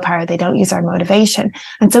use our willpower. They don't use our motivation.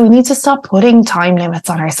 And so we need to stop putting time limits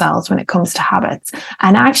on ourselves when it comes to habits,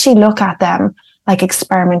 and actually look at them like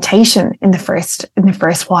experimentation in the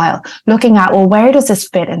first while, looking at, well, where does this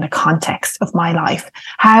fit in the context of my life?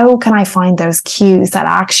 How can I find those cues that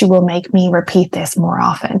actually will make me repeat this more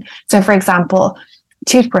often? So for example,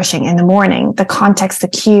 toothbrushing in the morning, the context, the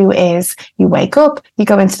cue is you wake up, you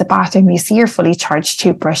go into the bathroom, you see your fully charged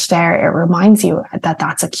toothbrush there. It reminds you that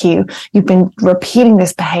that's a cue. You've been repeating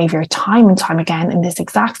this behavior time and time again in this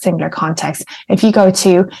exact similar context. If you go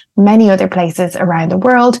to many other places around the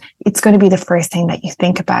world, it's going to be the first thing that you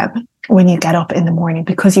think about. when you get up in the morning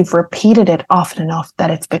because you've repeated it often enough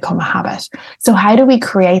that it's become a habit. So how do we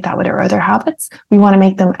create that with our other habits? We want to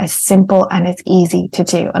make them as simple and as easy to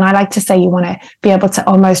do. And I like to say you want to be able to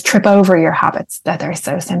almost trip over your habits that they're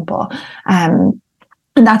so simple.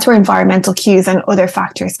 And that's where environmental cues and other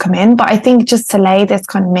factors come in. But I think just to lay this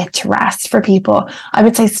kind of myth to rest for people, I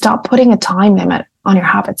would say stop putting a time limit on your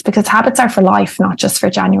habits, because habits are for life, not just for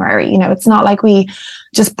January. You know, it's not like we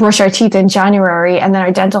just brush our teeth in January and then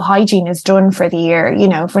our dental hygiene is done for the year. You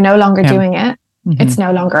know, if we're no longer doing it, it's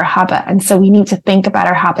no longer a habit. And so we need to think about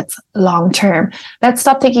our habits long term. Let's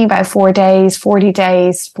stop thinking about 4 days, 40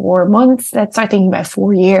 days, 4 months. Let's start thinking about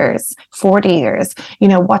 4 years, 40 years. You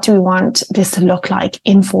know, what do we want this to look like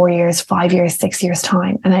in 4 years, 5 years, 6 years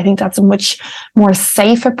time? And I think that's a much more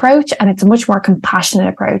safe approach, and it's a much more compassionate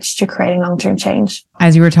approach to creating long-term change.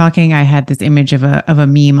 As you were talking, I had this image of a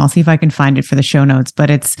meme. I'll see if I can find it for the show notes, but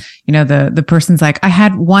it's, you know, the person's like, I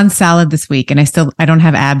had one salad this week and I don't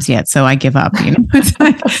have abs yet, so I give up. You know, it's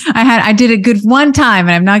like, I did it good one time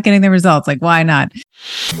and I'm not getting the results. Like, why not?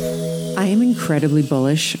 I am incredibly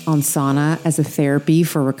bullish on sauna as a therapy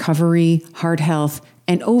for recovery, heart health,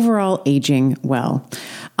 and overall aging well.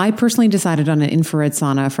 I personally decided on an infrared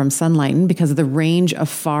sauna from Sunlighten because of the range of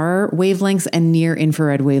far wavelengths and near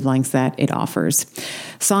infrared wavelengths that it offers.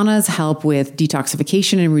 Saunas help with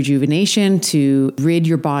detoxification and rejuvenation to rid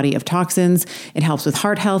your body of toxins. It helps with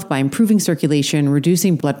heart health by improving circulation,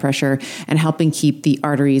 reducing blood pressure, and helping keep the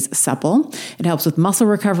arteries supple. It helps with muscle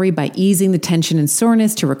recovery by easing the tension and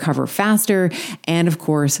soreness to recover faster. And of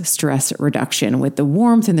course, stress reduction. With the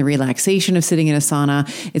warmth and the relaxation of sitting in a sauna,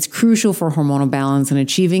 it's crucial for hormonal balance and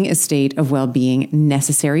achieving a state of well-being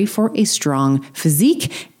necessary for a strong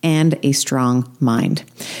physique and a strong mind.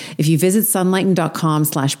 If you visit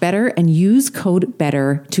sunlighten.com/better and use code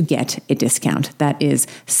BETTER to get a discount. That is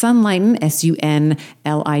Sunlighten,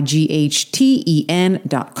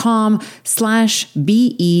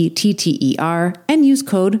 sunlighten.com/BETTER and use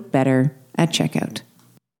code BETTER at checkout.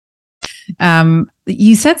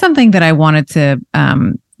 You said something that I wanted to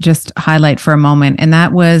just highlight for a moment, and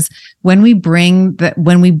that was when we bring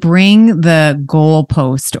the goal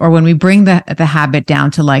post, or when we bring the habit down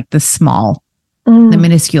to like the small, the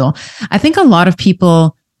minuscule. I think a lot of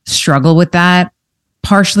people struggle with that,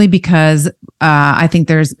 partially because I think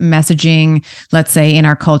there's messaging, let's say, in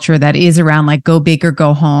our culture that is around like go big or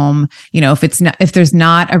go home. You know, if there's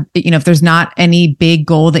not any big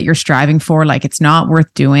goal that you're striving for, like it's not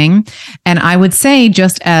worth doing. And I would say,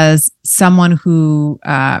 just as someone who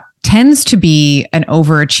tends to be an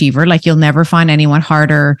overachiever, like you'll never find anyone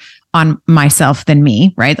harder on myself than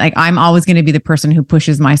me, right? Like I'm always going to be the person who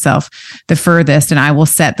pushes myself the furthest, and I will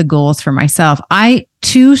set the goals for myself. I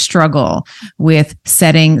too struggle with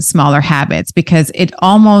setting smaller habits because it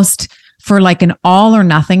almost, for like an all or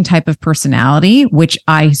nothing type of personality, which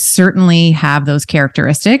I certainly have those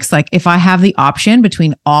characteristics. Like if I have the option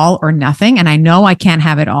between all or nothing and I know I can't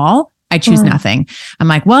have it all, I choose nothing. I'm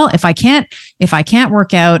like, well, if I can't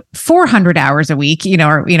work out 400 hours a week,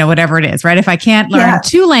 or whatever it is, right? If I can't learn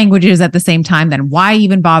 2 languages at the same time, then why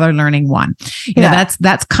even bother learning one?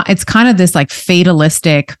 It's kind of this like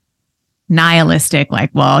fatalistic, nihilistic, like,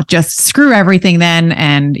 well, just screw everything then.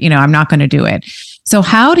 And, I'm not going to do it. So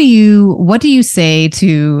what do you say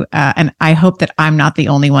to, and I hope that I'm not the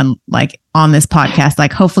only one like on this podcast,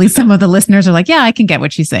 like hopefully some of the listeners are like, yeah, I can get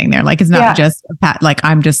what she's saying there. Like, it's not just like,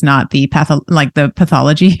 I'm just not the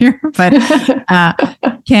pathology here, but,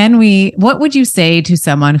 what would you say to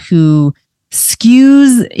someone who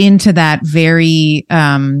skews into that very,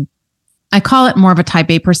 I call it more of a type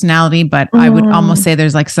A personality, but I would almost say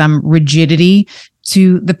there's like some rigidity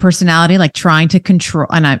to the personality, like trying to control,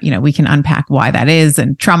 and we can unpack why that is,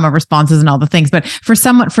 and trauma responses and all the things. But for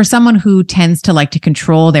someone who tends to like to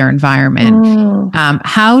control their environment,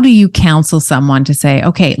 how do you counsel someone to say,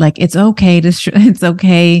 okay, like it's okay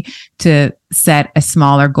to set a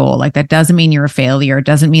smaller goal? Like that doesn't mean you're a failure. It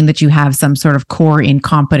doesn't mean that you have some sort of core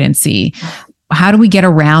incompetency. How do we get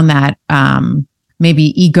around that?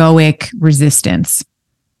 Maybe egoic resistance?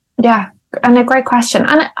 Yeah. And a great question,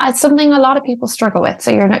 and it's something a lot of people struggle with.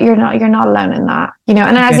 So you're not alone in that,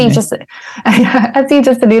 And as you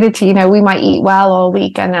just alluded to, we might eat well all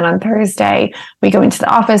week, and then on Thursday we go into the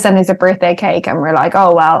office and there's a birthday cake, and we're like,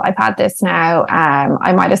 oh well, I've had this now.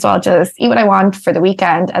 I might as well just eat what I want for the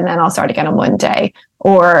weekend, and then I'll start again on Monday,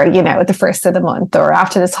 or the first of the month, or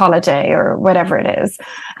after this holiday, or whatever it is.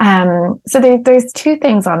 So there's 2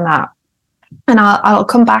 things on that. And I'll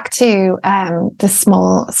come back to the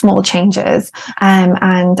small changes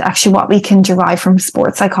and actually what we can derive from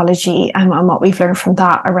sports psychology and what we've learned from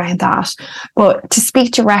that around that. But to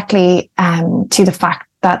speak directly to the fact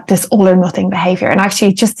that this all or nothing behavior. And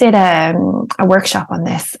actually just did a workshop on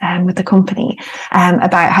this with the company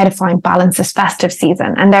about how to find balance this festive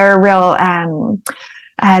season. And they're a real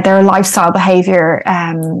they're a lifestyle behavior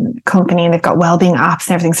company, and they've got wellbeing apps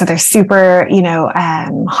and everything. So they're super,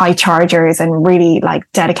 high chargers and really like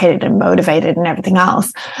dedicated and motivated and everything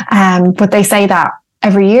else. But they say that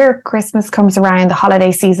every year Christmas comes around, the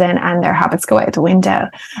holiday season, and their habits go out the window.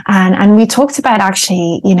 And we talked about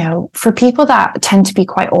actually, for people that tend to be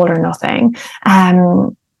quite all or nothing,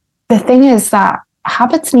 the thing is that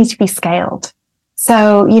habits need to be scaled.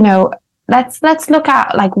 So, let's look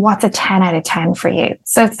at like what's a 10 out of 10 for you.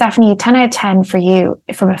 So Stephanie, 10 out of 10 for you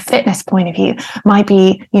from a fitness point of view might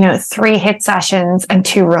be, 3 HIIT sessions and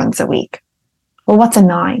 2 runs a week. Well, what's a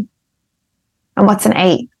 9? And what's an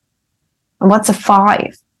 8? And what's a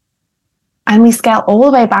 5? And we scale all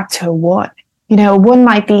the way back to a 1. 1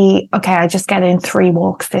 might be, okay, I just get in 3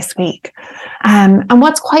 walks this week. And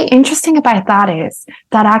what's quite interesting about that is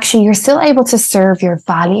that actually you're still able to serve your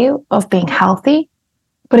value of being healthy,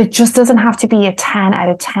 but it just doesn't have to be a 10 out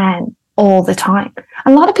of 10 all the time.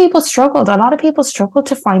 A lot of people struggled. A lot of people struggled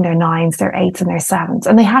to find their 9s, their 8s, and their 7s,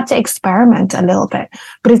 and they had to experiment a little bit.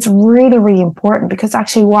 But it's really, really important, because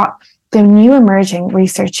actually what the new emerging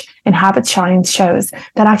research in habit science shows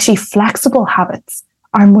that actually flexible habits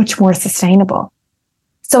are much more sustainable.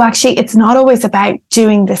 So actually, it's not always about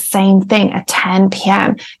doing the same thing at 10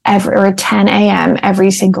 p.m. or 10 a.m. every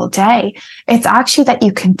single day. It's actually that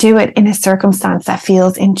you can do it in a circumstance that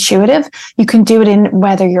feels intuitive. You can do it in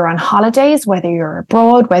whether you're on holidays, whether you're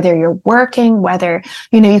abroad, whether you're working, whether,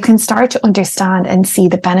 you can start to understand and see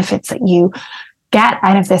the benefits that you get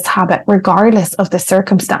out of this habit regardless of the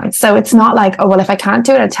circumstance. So it's not like, oh, well, if I can't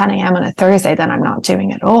do it at 10 a.m. on a Thursday, then I'm not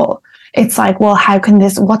doing it at all. It's like, well,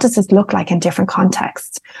 what does this look like in different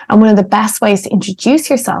contexts? And one of the best ways to introduce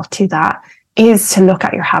yourself to that is to look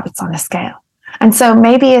at your habits on a scale. And so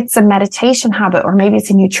maybe it's a meditation habit, or maybe it's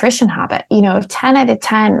a nutrition habit. If 10 out of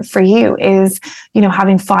 10 for you is,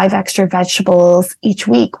 having 5 extra vegetables each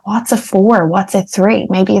week, what's a 4? What's a 3?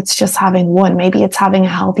 Maybe it's just having 1. Maybe it's having a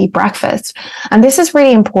healthy breakfast. And this is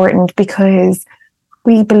really important, because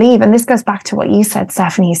we believe, and this goes back to what you said,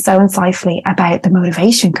 Stephanie, so insightfully about the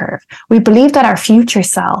motivation curve. We believe that our future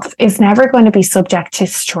self is never going to be subject to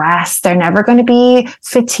stress. They're never going to be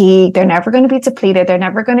fatigued. They're never going to be depleted. They're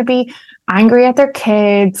never going to be angry at their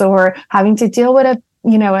kids or having to deal with a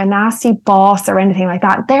nasty boss or anything like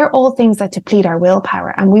that. They're all things that deplete our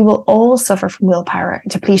willpower, and we will all suffer from willpower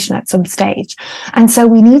depletion at some stage. And so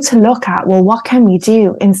we need to look at, well, what can we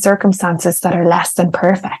do in circumstances that are less than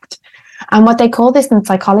perfect? And what they call this in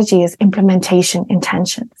psychology is implementation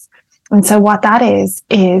intentions. And so what that is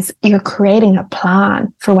you're creating a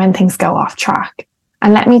plan for when things go off track.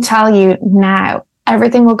 And let me tell you now,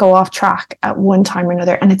 everything will go off track at one time or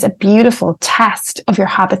another. And it's a beautiful test of your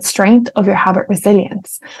habit strength, of your habit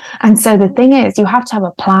resilience. And so the thing is, you have to have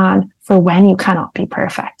a plan for when you cannot be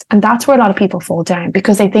perfect. And that's where a lot of people fall down,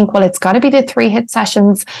 because they think, well, it's got to be the 3 HIIT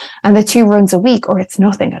sessions and the 2 runs a week, or it's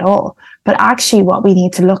nothing at all. But actually what we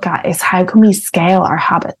need to look at is, how can we scale our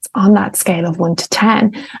habits on that scale of 1 to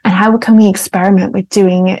 10? And how can we experiment with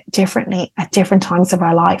doing it differently at different times of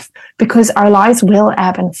our life? Because our lives will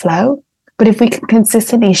ebb and flow. But if we can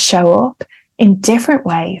consistently show up in different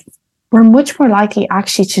ways, we're much more likely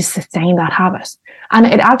actually to sustain that habit. And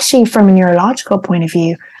it actually, from a neurological point of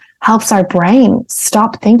view, helps our brain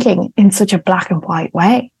stop thinking in such a black and white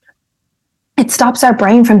way. It stops our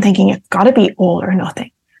brain from thinking it's got to be all or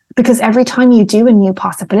nothing. Because every time you do a new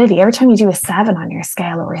possibility, every time you do a 7 on your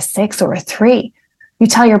scale, or a 6 or a 3, you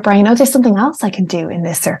tell your brain, oh, there's something else I can do in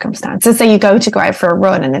this circumstance. So say you go out for a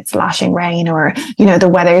run and it's lashing rain, or, the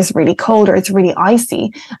weather is really cold or it's really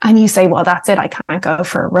icy. And you say, well, that's it, I can't go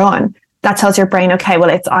for a run. That tells your brain, okay, well,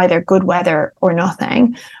 it's either good weather or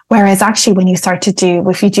nothing. Whereas actually when you start to do,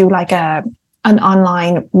 if you do like an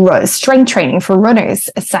online strength training for runners,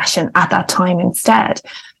 a session at that time instead,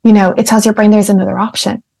 it tells your brain there's another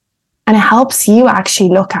option. And it helps you actually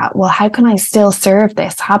look at, well, how can I still serve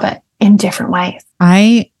this habit in different ways?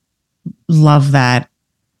 I love that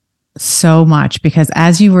so much, because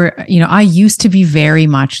as you were, I used to be very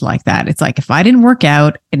much like that. It's like, if I didn't work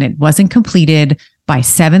out and it wasn't completed by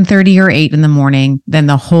 7:30 or 8 in the morning, then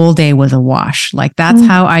the whole day was a wash. Like that's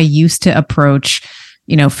how I used to approach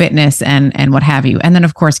fitness and what have you. And then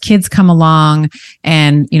of course, kids come along,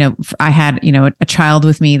 and, I had, a child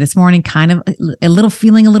with me this morning, kind of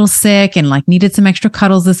feeling a little sick and like needed some extra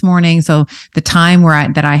cuddles this morning. So the time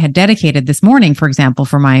that I had dedicated this morning, for example,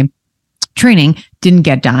 for my training didn't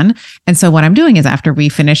get done. And so what I'm doing is, after we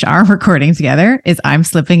finish our recording together, is I'm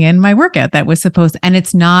slipping in my workout that was supposed, and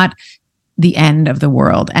it's not the end of the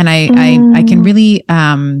world. And I can really,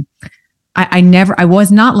 I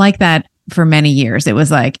was not like that for many years. It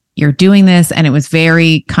was like, you're doing this. And it was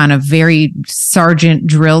very very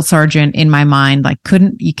drill sergeant in my mind, like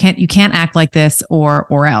you can't act like this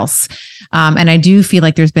or else. And I do feel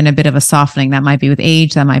like there's been a bit of a softening. That might be with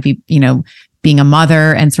age. That might be, being a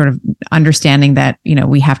mother and sort of understanding that,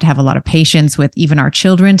 we have to have a lot of patience with even our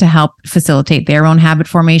children to help facilitate their own habit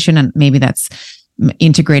formation. And maybe that's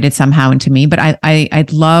integrated somehow into me, but I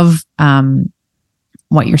love,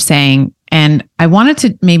 what you're saying. And I wanted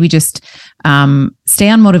to maybe just stay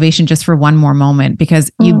on motivation just for one more moment,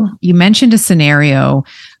 because you mentioned a scenario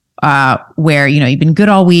where, you've been good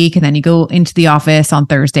all week and then you go into the office on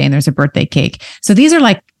Thursday and there's a birthday cake. So these are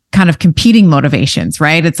like kind of competing motivations,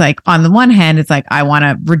 right? It's like, on the one hand, it's like, I want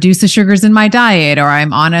to reduce the sugars in my diet, or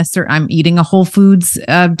I'm eating a whole foods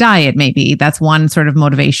diet. Maybe that's one sort of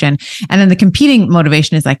motivation. And then the competing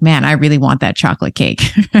motivation is like, man, I really want that chocolate cake.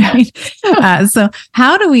 Right? So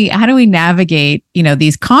how do we navigate,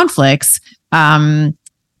 these conflicts, or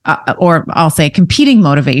I'll say competing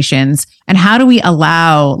motivations, and how do we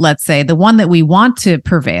allow, let's say, the one that we want to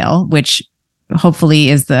prevail, which hopefully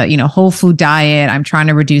is the, whole food diet. I'm trying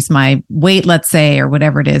to reduce my weight, let's say, or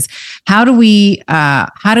whatever it is. How do we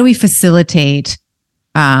facilitate,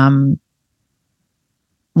 the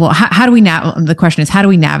question is, how do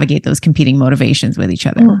we navigate those competing motivations with each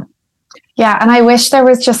other? Yeah. And I wish there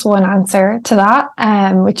was just one answer to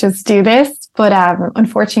that, which is do this, but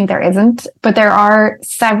unfortunately there isn't. But there are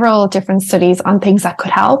several different studies on things that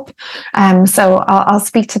could help. So I'll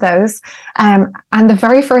speak to those. And the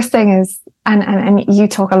very first thing is, and you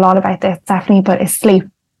talk a lot about this, Stephanie, but is sleep.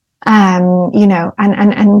 Our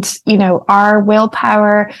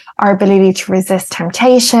willpower, our ability to resist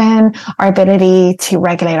temptation, our ability to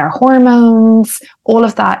regulate our hormones, all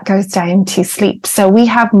of that goes down to sleep. So we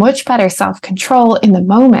have much better self-control in the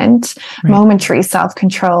moment, right. Momentary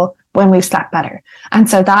self-control when we've slept better. And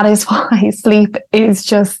so that is why sleep is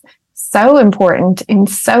just so important in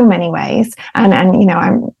so many ways.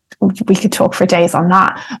 We could talk for days on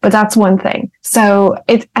that, but that's one thing. So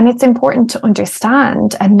it's important to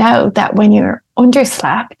understand and know that when you're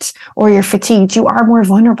underslept or you're fatigued, you are more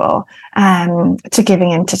vulnerable to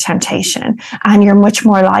giving into temptation, and you're much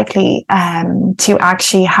more likely to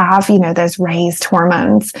actually have those raised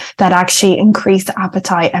hormones that actually increase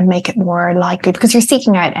appetite and make it more likely, because you're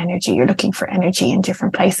seeking out energy, you're looking for energy in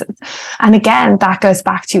different places. And again, that goes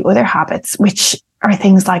back to other habits, which are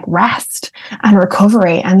things like rest and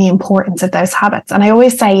recovery and the importance of those habits. And I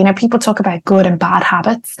always say, people talk about good and bad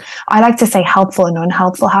habits. I like to say helpful and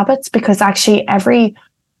unhelpful habits, because actually every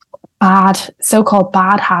so-called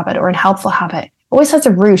bad habit or unhelpful habit always has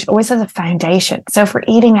a root, always has a foundation. So if we're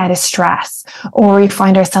eating out of stress, or we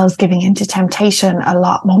find ourselves giving into temptation a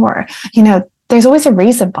lot more, there's always a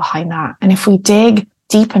reason behind that. And if we dig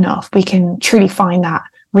deep enough, we can truly find that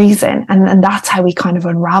reason, and that's how we kind of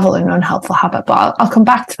unravel an unhelpful habit. But I'll come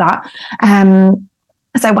back to that.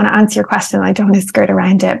 So I want to answer your question. I don't want to skirt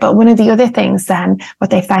around it. But one of the other things then, what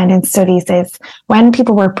they found in studies is when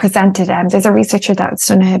people were presented, there's a researcher that's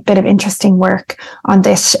done a bit of interesting work on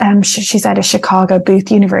this. She's out of Chicago, Booth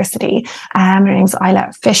University. Her name's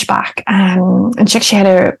Isla Fishbach. And she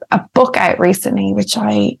had a book out recently, which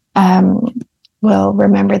I will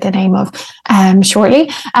remember the name of shortly.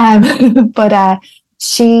 But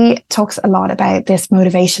she talks a lot about this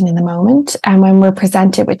motivation in the moment, and when we're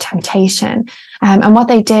presented with temptation. And what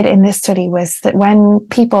they did in this study was that when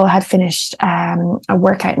people had finished a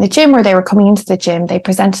workout in the gym, or they were coming into the gym, they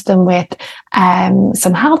presented them with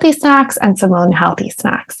some healthy snacks and some unhealthy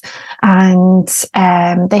snacks. And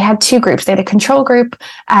they had two groups. They had a control group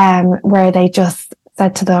where they just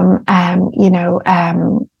said to them,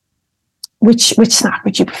 which snack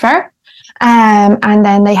would you prefer? And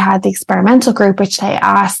then they had the experimental group, which they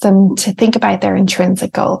asked them to think about their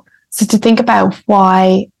intrinsic goal. So to think about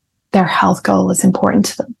why their health goal is important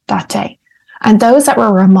to them that day. And those that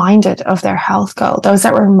were reminded of their health goal, those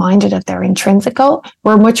that were reminded of their intrinsic goal,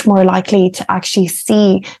 were much more likely to actually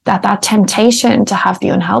see that temptation to have the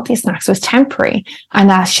unhealthy snacks was temporary, and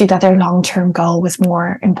actually that their long-term goal was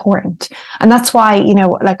more important. And that's why,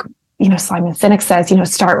 Simon Sinek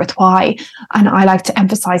says, start with why. And I like to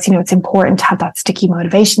emphasize, it's important to have that sticky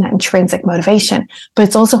motivation, that intrinsic motivation, but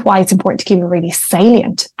it's also why it's important to keep it really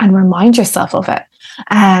salient and remind yourself of it.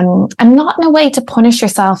 And not in a way to punish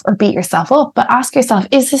yourself or beat yourself up, but ask yourself,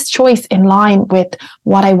 is this choice in line with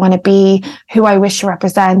what I want to be, who I wish to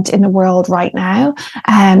represent in the world right now?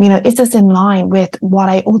 Is this in line with what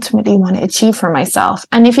I ultimately want to achieve for myself?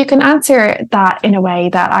 And if you can answer that in a way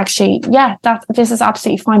that actually, this is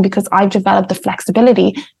absolutely fine because I've developed the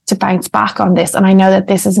flexibility to bounce back on this. And I know that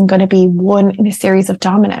this isn't going to be one in a series of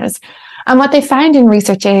dominoes. And what they found in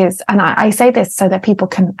research is, and I say this so that people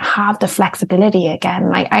can have the flexibility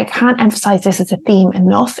again. I can't emphasize this as a theme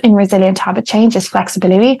enough in resilient habit change, is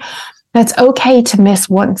flexibility. It's okay to miss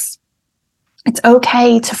once. It's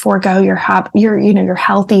okay to forego your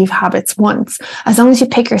healthy habits once, as long as you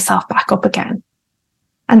pick yourself back up again.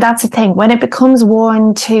 And that's the thing. When it becomes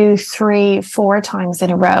 1, 2, 3, 4 times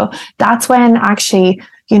in a row, that's when actually,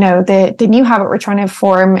 the new habit we're trying to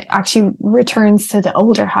form actually returns to the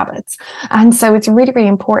older habits. And so it's really, really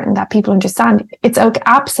important that people understand it's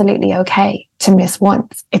absolutely okay to miss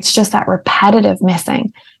once. It's just that repetitive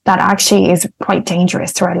missing that actually is quite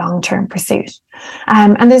dangerous to our long-term pursuit.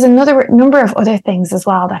 And there's another number of other things as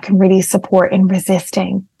well that can really support in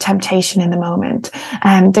resisting temptation in the moment.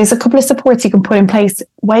 There's a couple of supports you can put in place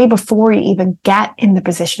way before you even get in the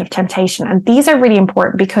position of temptation. And these are really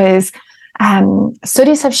important because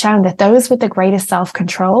studies have shown that those with the greatest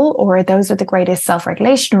self-control or those with the greatest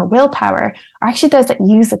self-regulation or willpower are actually those that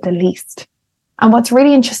use it the least. And what's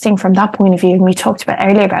really interesting from that point of view, and we talked about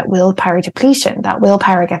earlier about willpower depletion, that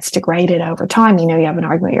willpower gets degraded over time. You have an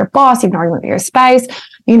argument with your boss, you have an argument with your spouse,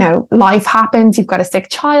 life happens, you've got a sick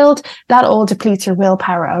child, that all depletes your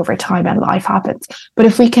willpower over time and life happens. But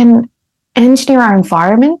if we can engineer our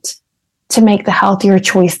environment to make the healthier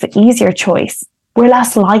choice the easier choice, we're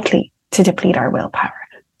less likely to deplete our willpower.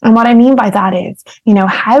 And what I mean by that is,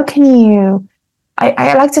 how can you,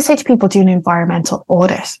 I like to say to people, do an environmental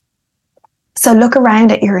audit. So look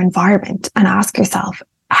around at your environment and ask yourself,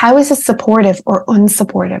 how is it supportive or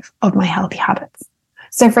unsupportive of my healthy habits?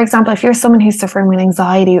 So for example, if you're someone who's suffering with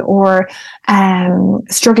anxiety or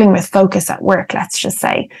struggling with focus at work, let's just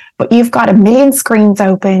say, but you've got a million screens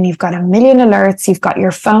open, you've got a million alerts, you've got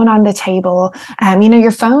your phone on the table,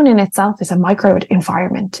 your phone in itself is a micro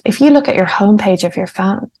environment. If you look at your homepage of your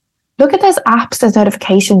phone, look at those apps, those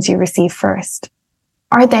notifications you receive first.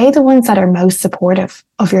 Are they the ones that are most supportive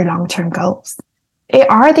of your long-term goals?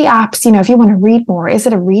 Are the apps, if you want to read more, is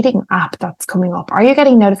it a reading app that's coming up? Are you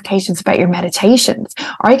getting notifications about your meditations?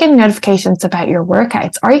 Are you getting notifications about your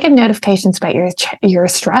workouts? Are you getting notifications about your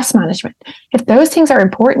stress management? If those things are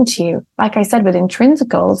important to you, like I said, with intrinsic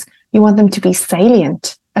goals, you want them to be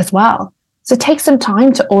salient as well. So take some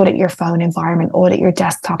time to audit your phone environment, audit your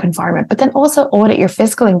desktop environment, but then also audit your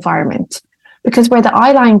physical environment. Because where the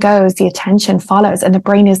eye line goes, the attention follows, and the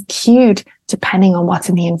brain is cued depending on what's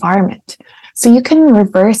in the environment. So you can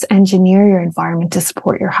reverse engineer your environment to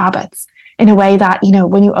support your habits in a way that,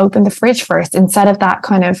 when you open the fridge first, instead of that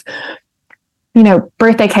kind of,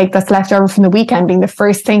 birthday cake that's left over from the weekend being the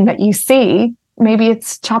first thing that you see, maybe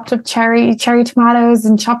it's chopped up cherry tomatoes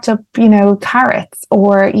and chopped up, carrots,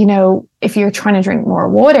 or, if you're trying to drink more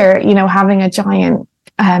water, having a giant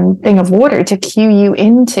thing of water to cue you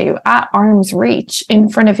into at arm's reach in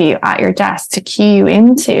front of you at your desk to cue you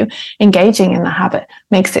into engaging in the habit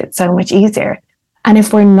makes it so much easier. And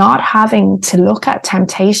if we're not having to look at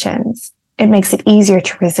temptations, it makes it easier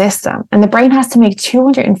to resist them. And the brain has to make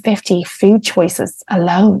 250 food choices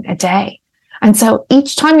alone a day. And so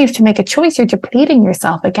each time you have to make a choice, you're depleting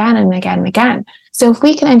yourself again and again and again. So if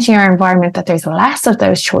we can engineer our environment that there's less of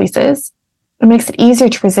those choices, it makes it easier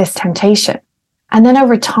to resist temptation. And then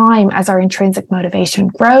over time, as our intrinsic motivation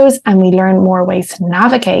grows and we learn more ways to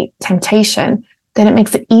navigate temptation, then it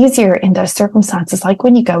makes it easier in those circumstances, like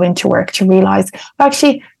when you go into work, to realize, well,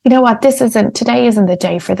 actually, today isn't the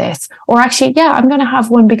day for this. Or actually, I'm going to have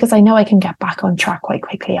one because I know I can get back on track quite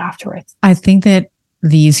quickly afterwards. I think that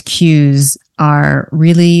these cues are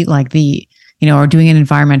really like or doing an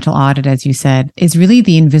environmental audit, as you said, is really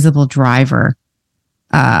the invisible driver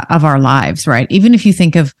of our lives, right? Even if you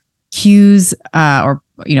think of cues or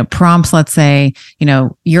prompts, let's say,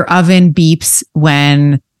 your oven beeps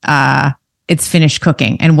when it's finished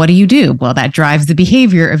cooking. And what do? Well, that drives the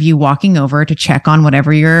behavior of you walking over to check on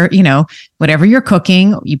whatever you're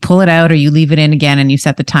cooking. You pull it out or you leave it in again and you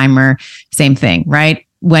set the timer. Same thing, right?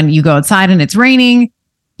 When you go outside and it's raining,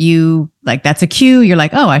 that's a cue. You're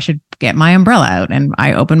like, oh, I should get my umbrella out, and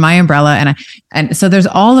I open my umbrella, and so there's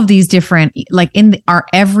all of these different, like in our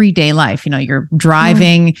everyday life, you're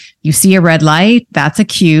driving, you see a red light, that's a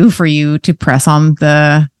cue for you to press on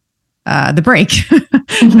the the brake,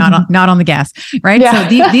 not on the gas, right? Yeah.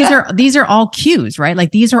 So these are all cues, right?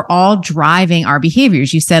 Like these are all driving our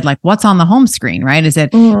behaviors. You said like, what's on the home screen, right? Is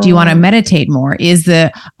it, do you want to meditate more?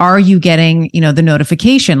 Are you getting, the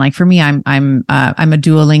notification? Like for me, I'm a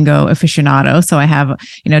Duolingo aficionado. So I have,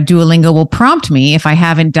 Duolingo will prompt me if I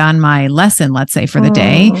haven't done my lesson, let's say for the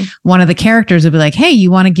day. One of the characters will be like, hey,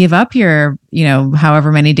 you want to give up your,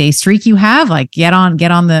 however many day streak you have, like get on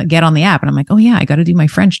the app. And I'm like, oh yeah, I got to do my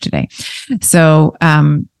French today. So,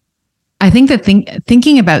 I think that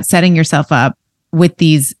thinking about setting yourself up with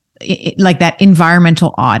these, like that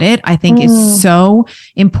environmental audit, I think is so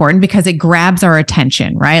important because it grabs our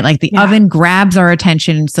attention, right? Like the oven grabs our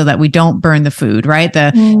attention so that we don't burn the food, right?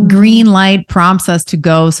 The green light prompts us to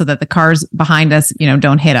go so that the cars behind us,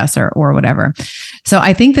 don't hit us or whatever. So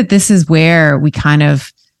I think that this is where we kind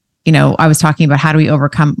of, I was talking about how do we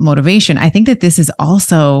overcome motivation. I think that this is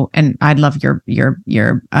also, and I'd love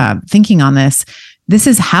your thinking on this. This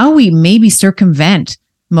is how we maybe circumvent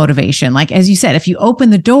motivation. Like, as you said, if you open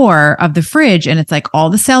the door of the fridge and it's like all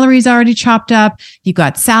the celery's already chopped up, you've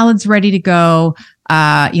got salads ready to go.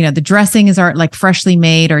 The dressing is like freshly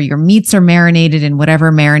made, or your meats are marinated in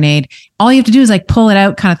whatever marinade. All you have to do is like pull it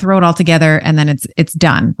out, kind of throw it all together, and then it's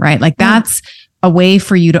done, right? Like that's a way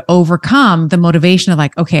for you to overcome the motivation of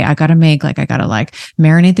like, okay, I got to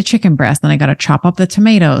marinate the chicken breast, then I got to chop up the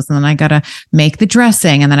tomatoes, and then I got to make the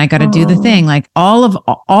dressing, and then I got to do the thing. Like all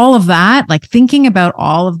of that, like thinking about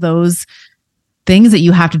all of those things that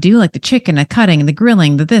you have to do, like the chicken, the cutting, and the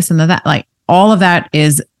grilling, the this and the that, like all of that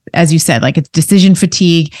is, as you said, like it's decision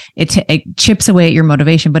fatigue. It chips away at your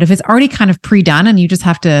motivation. But if it's already kind of pre-done and you just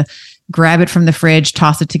have to grab it from the fridge,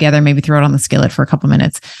 toss it together, maybe throw it on the skillet for a couple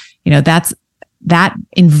minutes, that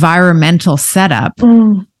environmental setup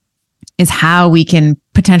is how we can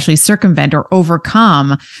potentially circumvent or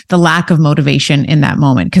overcome the lack of motivation in that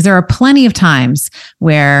moment. Because there are plenty of times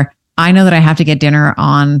where I know that I have to get dinner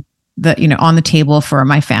on the table for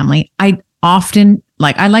my family. I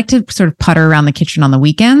like to sort of putter around the kitchen on the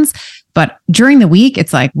weekends, but during the week,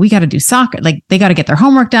 it's like, we got to do soccer. Like they got to get their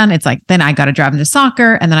homework done. It's like, then I got to drive them to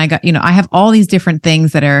soccer. And then I have all these different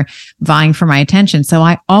things that are vying for my attention. So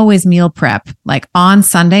I always meal prep. Like on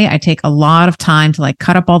Sunday, I take a lot of time to like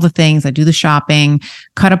cut up all the things. I do the shopping,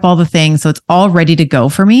 cut up all the things. So it's all ready to go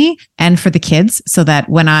for me and for the kids, so that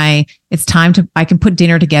when it's time I can put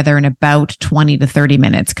dinner together in about 20 to 30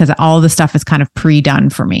 minutes because all the stuff is kind of pre-done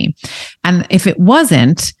for me. And if it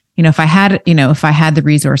wasn't, if I had the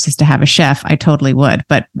resources to have a chef, I totally would.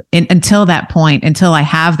 But until that point, until I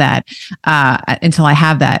have that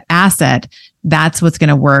asset, that's what's going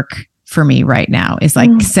to work for me right now, is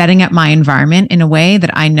like setting up my environment in a way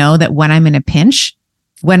that I know that when I'm in a pinch,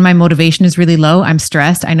 when my motivation is really low, I'm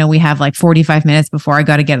stressed, I know we have like 45 minutes before I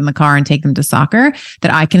got to get in the car and take them to soccer,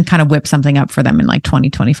 that I can kind of whip something up for them in like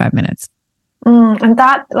 20, 25 minutes. And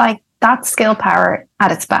that's skill power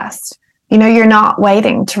at its best. You're not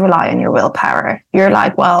waiting to rely on your willpower. You're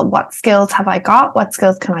like, well, what skills have I got? What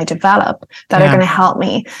skills can I develop that are going to help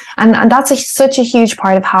me? And that's such a huge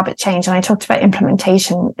part of habit change. And I talked about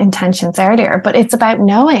implementation intentions earlier, but it's about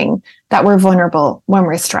knowing that we're vulnerable when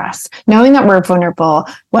we're stressed, knowing that we're vulnerable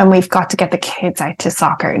when we've got to get the kids out to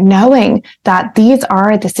soccer, knowing that these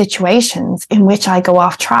are the situations in which I go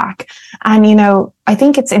off track. And, I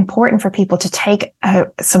think it's important for people to take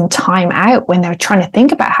some time out when they're trying to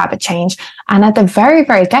think about habit change. And at the very,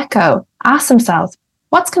 very get-go, ask themselves,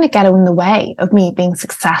 what's going to get in the way of me being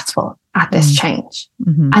successful at this change?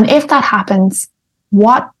 And if that happens,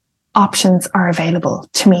 what options are available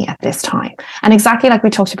to me at this time? And exactly like we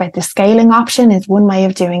talked about, the scaling option is one way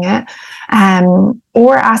of doing it.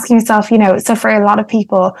 Or asking yourself, so for a lot of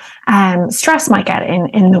people, stress might get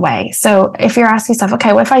in the way. So if you're asking yourself,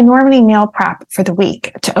 okay, well, if I normally meal prep for the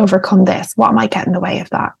week to overcome this, what might get in the way of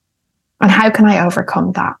that? And how can I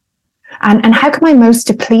overcome that? And how can my most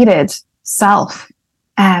depleted self,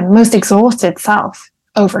 most exhausted self,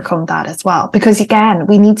 overcome that as well? Because again,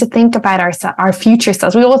 we need to think about our future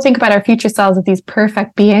selves. We all think about our future selves as these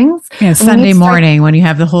perfect beings. Yeah, Sunday morning when you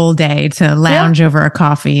have the whole day to lounge over a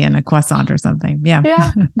coffee and a croissant or something.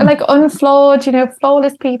 Yeah. Like unflawed,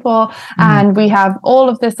 flawless people. And we have all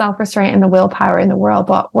of the self-restraint and the willpower in the world,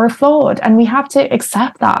 but we're flawed, and we have to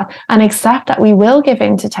accept that and accept that we will give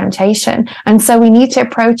in to temptation. And so we need to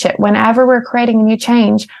approach it whenever we're creating a new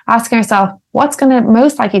change, asking ourselves, what's going to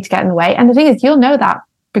most likely to get in the way? And the thing is, you'll know that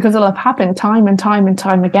because it'll have happened time and time and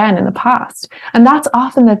time again in the past. And that's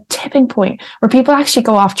often the tipping point where people actually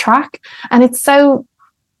go off track. And it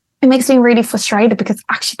makes me really frustrated, because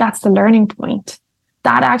actually that's the learning point.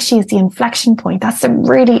 that actually is the inflection point. That's a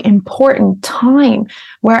really important time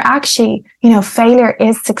where actually, failure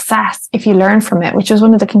is success if you learn from it, which was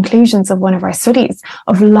one of the conclusions of one of our studies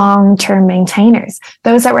of long-term maintainers.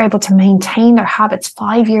 Those that were able to maintain their habits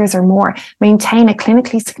 5 years or more, maintain a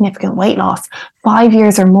clinically significant weight loss 5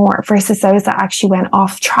 years or more, versus those that actually went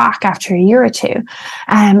off track after a year or two.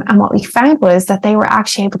 And what we found was that they were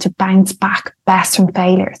actually able to bounce back best from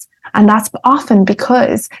failures. And that's often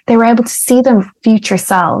because they were able to see their future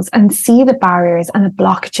selves and see the barriers and the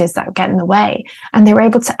blockages that would get in the way. And they were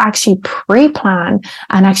able to actually pre-plan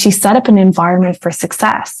and actually set up an environment for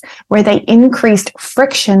success where they increased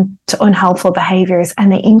friction to unhelpful behaviors and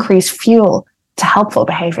they increased fuel to helpful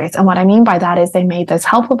behaviors. And what I mean by that is they made those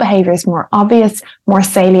helpful behaviors more obvious, more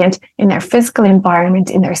salient in their physical environment,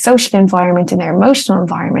 in their social environment, in their emotional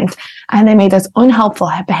environment. And they made those unhelpful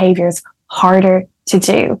behaviors harder to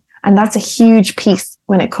do. And that's a huge piece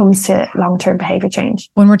when it comes to long-term behavior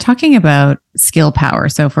change. When we're talking about skill power,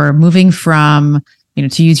 so if we're moving from,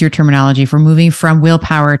 to use your terminology, if we're moving from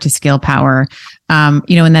willpower to skill power,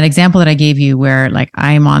 in that example that I gave you where like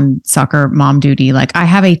I'm on soccer mom duty, like I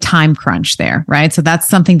have a time crunch there, right? So that's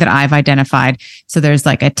something that I've identified. So there's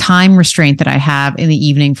like a time restraint that I have in the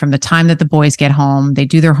evening from the time that the boys get home, they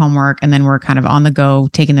do their homework, and then we're kind of on the go,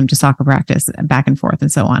 taking them to soccer practice back and forth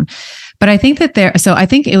and so on. But I think that so I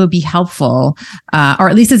think it would be helpful, or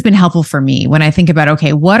at least it's been helpful for me when I think about,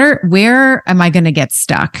 okay, where am I going to get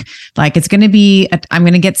stuck? Like it's going to be, I'm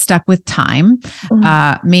going to get stuck with time.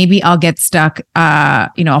 Maybe I'll get stuck,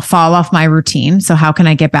 I'll fall off my routine. So how can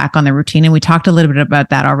I get back on the routine? And we talked a little bit about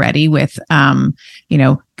that already with,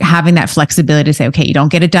 having that flexibility to say, okay, you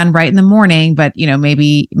don't get it done right in the morning, but,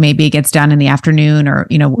 maybe it gets done in the afternoon or,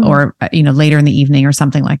 or later in the evening or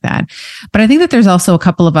something like that. But I think that there's also a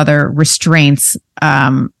couple of other restraints.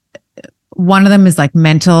 One of them is like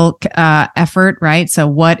mental effort, right? So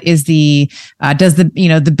what is does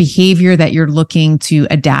the behavior that you're looking to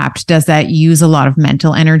adapt, does that use a lot of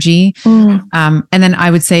mental energy? And then I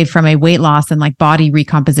would say from a weight loss and like body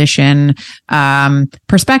recomposition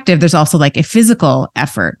perspective, there's also like a physical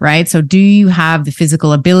effort, right? So do you have the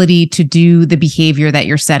physical ability to do the behavior that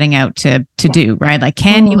you're setting out to do, right? Like,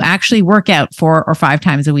 can you actually work out 4 or 5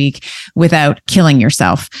 times a week without killing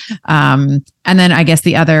yourself? And then I guess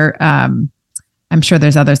the other, I'm sure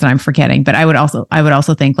there's others that I'm forgetting, but I would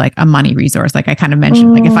also think like a money resource. Like I kind of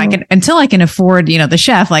mentioned, like if I can, until I can afford, the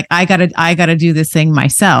chef, like I gotta do this thing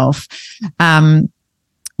myself.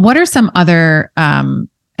 What are some other, and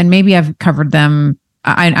maybe I've covered them.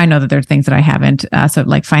 I know that there are things that I haven't. So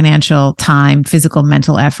like financial, time, physical,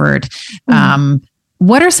 mental effort.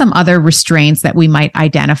 What are some other restraints that we might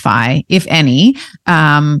identify, if any?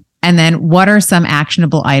 And then what are some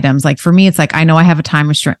actionable items? Like for me, it's like, I know I have a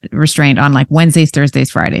time restraint on like Wednesdays,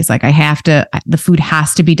 Thursdays, Fridays. Like the food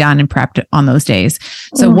has to be done and prepped on those days.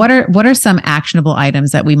 So what are some actionable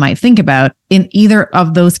items that we might think about in either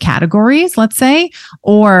of those categories, let's say,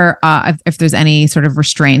 or if there's any sort of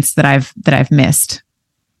restraints that I've missed?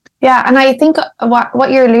 Yeah, and I think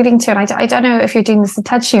what you're alluding to, and I don't know if you're doing this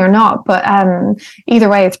intentionally or not, but either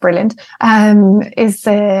way, it's brilliant, is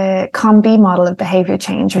the COM-B model of behavior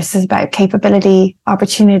change, which is about capability,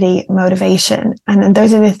 opportunity, motivation. And then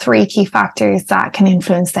those are the 3 key factors that can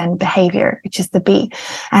influence then behavior, which is the B.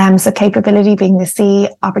 So capability being the C,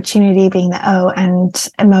 opportunity being the O, and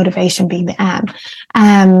motivation being the M.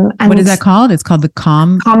 And what is that called? It's called the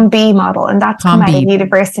COM-B model, and that's come out of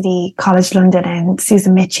University College London, and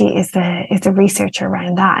Susan Michie is the researcher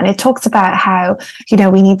around that. And it talks about how,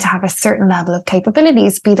 we need to have a certain level of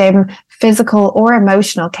capabilities, be them physical or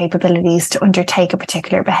emotional capabilities, to undertake a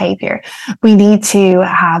particular behavior. We need to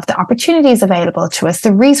have the opportunities available to us,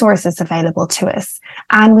 the resources available to us,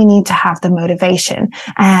 and we need to have the motivation.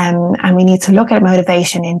 And we need to look at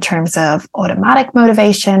motivation in terms of automatic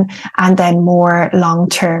motivation and then more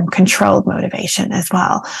long-term controlled motivation as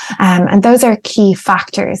well. And those are key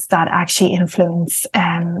factors that actually influence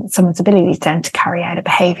someone's ability then to carry out a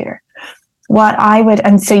behavior.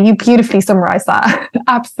 And so you beautifully summarized that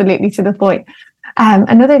absolutely to the point.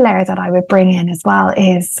 Another layer that I would bring in as well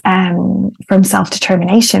is from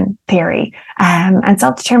self-determination theory. And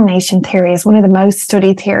self-determination theory is one of the most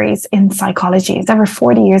studied theories in psychology. There's over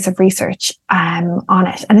 40 years of research on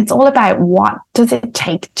it. And it's all about what does it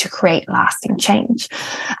take to create lasting change.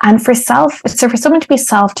 And for someone to be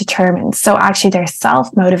self-determined, so actually they're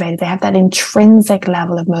self-motivated, they have that intrinsic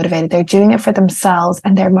level of motivated, they're doing it for themselves,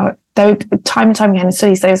 and though time and time again in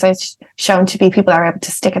studies, those are shown to be people that are able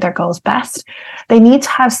to stick at their goals best. They need to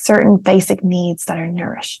have certain basic needs that are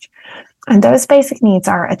nourished. And those basic needs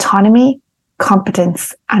are autonomy,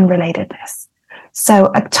 competence, and relatedness.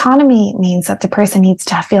 So autonomy means that the person needs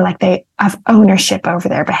to feel like they have ownership over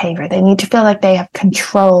their behavior. They need to feel like they have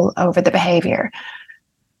control over the behavior.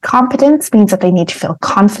 Competence means that they need to feel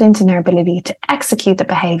confident in their ability to execute the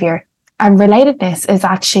behavior. And relatedness is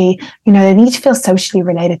actually, they need to feel socially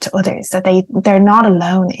related to others, that they're not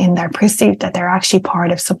alone in their pursuit, that they're actually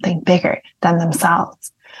part of something bigger than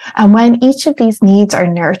themselves. And when each of these needs are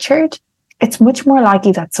nurtured, it's much more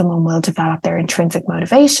likely that someone will develop their intrinsic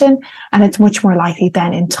motivation, and it's much more likely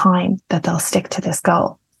then in time that they'll stick to this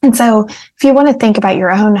goal. And so if you want to think about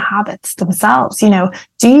your own habits themselves,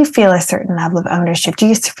 do you feel a certain level of ownership? Do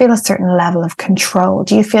you feel a certain level of control?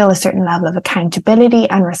 Do you feel a certain level of accountability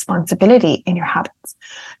and responsibility in your habits?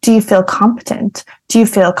 Do you feel competent? Do you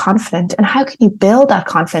feel confident? And how can you build that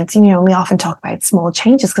confidence? We often talk about small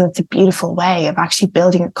changes because it's a beautiful way of actually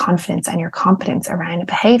building your confidence and your competence around a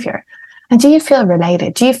behavior. And do you feel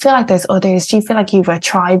related? Do you feel like there's others? Do you feel like you've a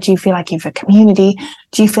tribe? Do you feel like you've a community?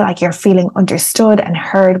 Do you feel like you're feeling understood and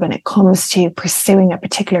heard when it comes to pursuing a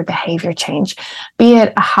particular behavior change? Be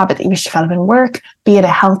it a habit that you wish to develop in work, be it a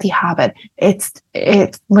healthy habit, it's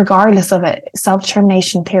regardless of it,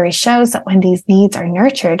 self-determination theory shows that when these needs are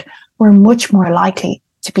nurtured, we're much more likely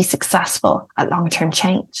to be successful at long-term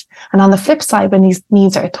change. And on the flip side, when these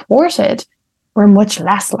needs are thwarted, we're much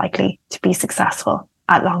less likely to be successful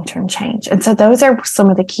at long-term change. And so those are some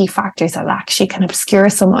of the key factors that actually can obscure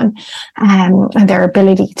someone and their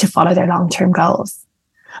ability to follow their long-term goals.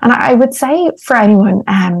 And I would say for anyone,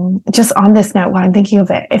 just on this note, while I'm thinking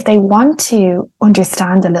of it, if they want to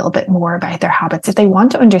understand a little bit more about their habits, if they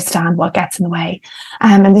want to understand what gets in the way,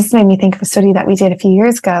 and this made me think of a study that we did a few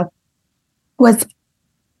years ago, was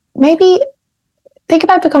maybe think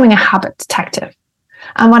about becoming a habit detective.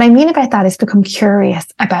 And what I mean about that is become curious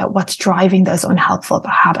about what's driving those unhelpful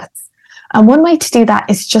habits. And one way to do that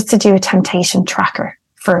is just to do a temptation tracker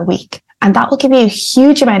for a week. And that will give you a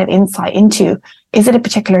huge amount of insight into, is it a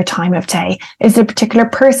particular time of day? Is it a particular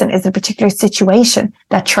person? Is it a particular situation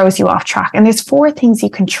that throws you off track? And there's 4 things you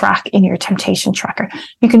can track in your temptation tracker.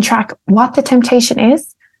 You can track what the temptation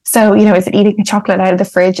is. So, is it eating a chocolate out of the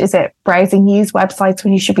fridge? Is it browsing news websites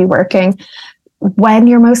when you should be working? When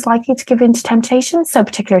you're most likely to give in to temptation, so a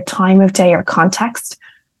particular time of day or context.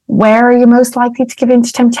 Where are you most likely to give in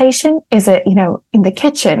to temptation? Is it, in the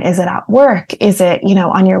kitchen? Is it at work? Is it,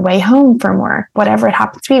 on your way home from work? Whatever it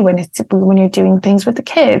happens to be, when you're doing things with the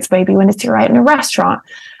kids, maybe when you're out in a restaurant.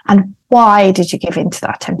 And why did you give in to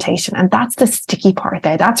that temptation? And that's the sticky part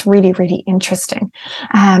there. That's really, really interesting.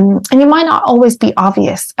 And you might not always be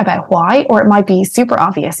obvious about why, or it might be super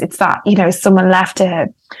obvious. It's that, someone left a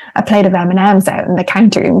plate of M&Ms out on the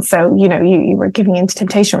counter. And so, you were giving into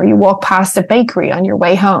temptation, or you walk past a bakery on your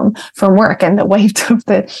way home from work and the weight of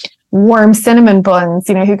the warm cinnamon buns,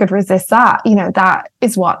 who could resist that? That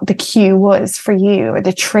is what the cue was for you, or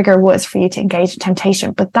the trigger was for you to engage in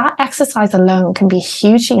temptation. But that exercise alone can be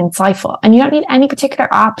hugely insightful. And you don't need any particular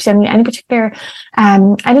apps, you don't need any particular,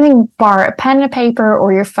 anything bar a pen and a paper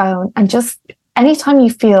or your phone. And just anytime you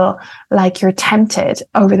feel like you're tempted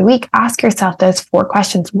over the week, ask yourself those 4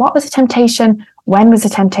 questions. What was the temptation? When was the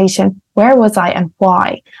temptation? Where was I? And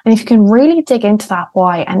why? And if you can really dig into that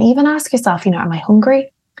why, and even ask yourself, am I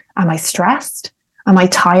hungry? Am I stressed? Am I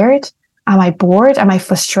tired? Am I bored? Am I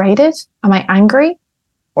frustrated? Am I angry?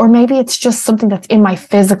 Or maybe it's just something that's in my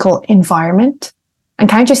physical environment. And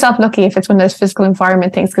count yourself lucky if it's one of those physical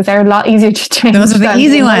environment things, because they're a lot easier to change. Those are the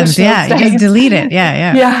easy ones. Yeah. You just delete it.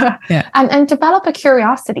 Yeah. And develop a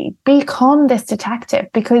curiosity. Become this detective,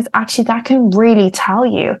 because actually that can really tell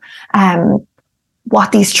you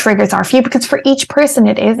what these triggers are for you, because for each person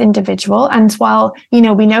it is individual. And while, we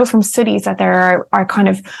know from studies that there are kind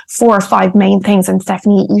of 4 or 5 main things, and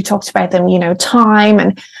Stephanie, you talked about them, time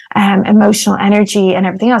and emotional energy and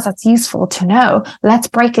everything else, that's useful to know. Let's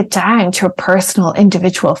break it down to a personal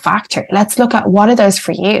individual factor. Let's look at what are those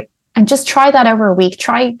for you, and just try that over a week.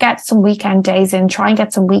 Try get some weekend days in, try and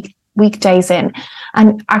get some weekdays in,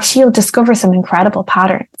 and actually you'll discover some incredible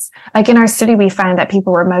patterns. Like in our study, we found that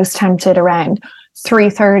people were most tempted around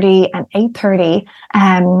 3:30 and 8:30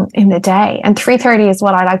 in the day. And 3:30 is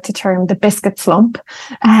what I like to term the biscuit slump.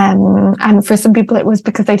 And for some people, it was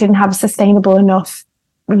because they didn't have a sustainable enough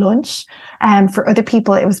lunch. For other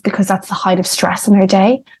people, it was because that's the height of stress in their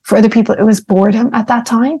day. For other people, it was boredom at that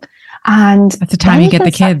time. And that's the time you get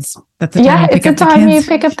the kids. That's the time it's the time you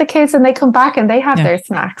pick up the kids and they come back and they have their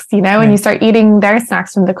snacks, and you start eating their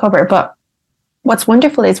snacks from the cupboard. But what's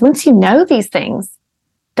wonderful is once you know these things,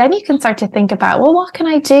 then you can start to think about, well, what can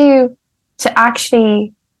I do to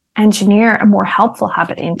actually engineer a more helpful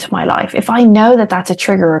habit into my life? If I know that that's a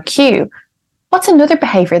trigger or cue, what's another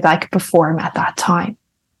behavior that I could perform at that time?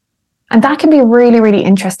 And that can be really, really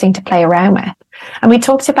interesting to play around with. And we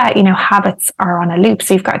talked about, habits are on a loop.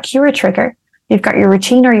 So you've got a cue or trigger, you've got your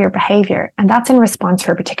routine or your behavior, and that's in response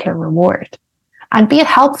for a particular reward. And be it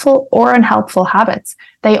helpful or unhelpful habits,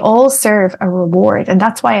 they all serve a reward. And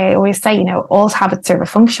that's why I always say, all habits serve a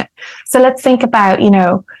function. So let's think about,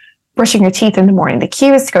 brushing your teeth in the morning. The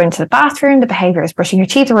cue is to go into the bathroom. The behavior is brushing your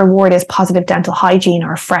teeth. The reward is positive dental hygiene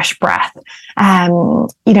or fresh breath.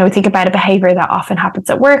 Think about a behavior that often happens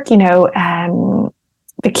at work.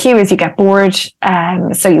 The cue is you get bored.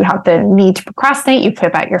 So you have the need to procrastinate. You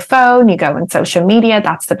flip out your phone, you go on social media.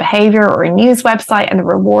 That's the behavior, or a news website. And the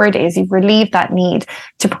reward is you've relieved that need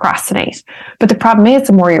to procrastinate. But the problem is,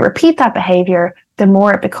 the more you repeat that behavior, the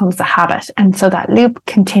more it becomes a habit. And so that loop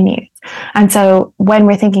continues. And so when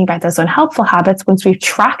we're thinking about those unhelpful habits, once we've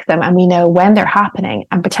tracked them and we know when they're happening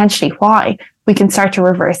and potentially why, we can start to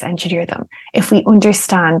reverse engineer them. If we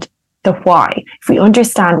understand the why, if we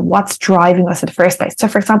understand what's driving us in the first place. So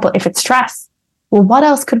for example, if it's stress, well, what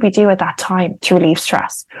else could we do at that time to relieve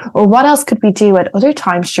stress? Or what else could we do at other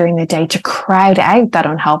times during the day to crowd out that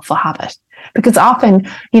unhelpful habit? Because often,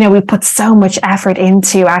 we put so much effort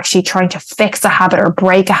into actually trying to fix a habit or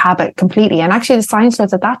break a habit completely. And actually the science shows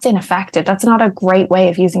that that's ineffective. That's not a great way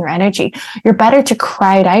of using your energy. You're better to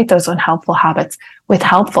crowd out those unhelpful habits with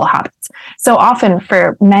helpful habits. So often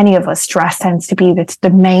for many of us, stress tends to be the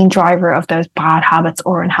main driver of those bad habits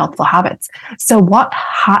or unhelpful habits. So what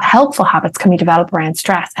helpful habits can we develop around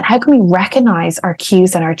stress? And how can we recognize our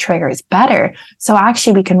cues and our triggers better? So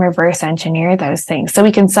actually we can reverse engineer those things. So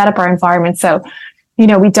we can set up our environment. So,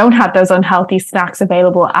 we don't have those unhealthy snacks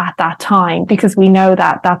available at that time because we know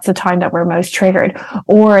that that's the time that we're most triggered,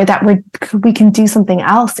 or that we can do something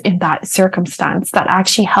else in that circumstance that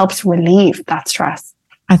actually helps relieve that stress.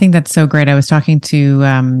 I think that's so great. I was talking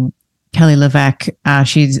to Kelly Levesque.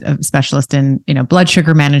 She's a specialist in blood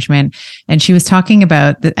sugar management, and she was talking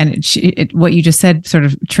about what you just said sort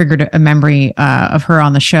of triggered a memory of her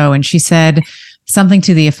on the show, and she said something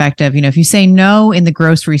to the effect of, if you say no in the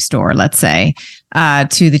grocery store, let's say,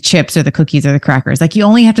 to the chips or the cookies or the crackers, like you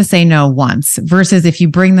only have to say no once, versus if you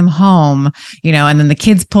bring them home, and then the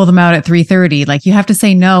kids pull them out at 3:30, like you have to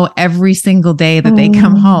say no every single day that they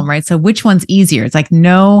come home, right? So which one's easier? It's like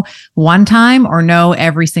no one time, or no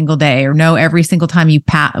every single day, or no every single time you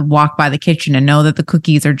walk by the kitchen and know that the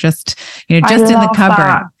cookies are just, just in the cupboard.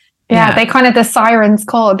 That. Yeah, they kind of the sirens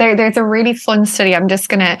call. There's a really fun study. I'm just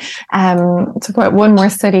going to talk about one more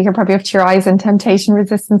study. You're probably up to your eyes in temptation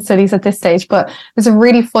resistant studies at this stage, but there's a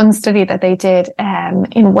really fun study that they did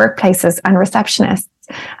in workplaces and receptionists,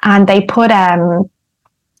 and they put a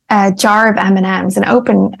jar of M&Ms, an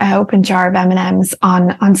open jar of M&Ms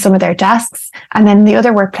on some of their desks, and then the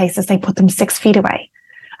other workplaces they put them 6 feet away.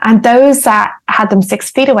 And those that had them 6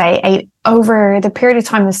 feet away ate, over the period of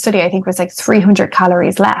time of the study, I think was like 300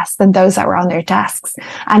 calories less than those that were on their desks.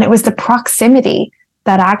 And it was the proximity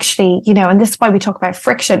that actually, and this is why we talk about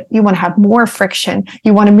friction. You want to have more friction.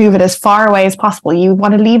 You want to move it as far away as possible. You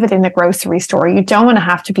want to leave it in the grocery store. You don't want to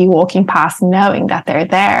have to be walking past knowing that they're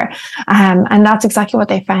there. And that's exactly what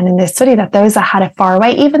they found in this study, that those that had it far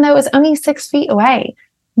away, even though it was only 6 feet away,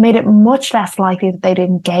 made it much less likely that they'd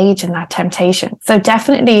engage in that temptation. So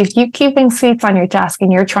definitely, if you keeping sweets on your desk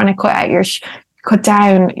and you're trying to cut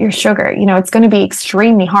down your sugar, it's going to be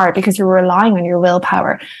extremely hard because you're relying on your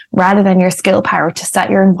willpower rather than your skill power to set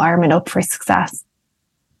your environment up for success.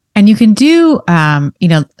 And you can do,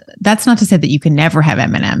 that's not to say that you can never have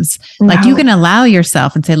M&Ms. No. Like you can allow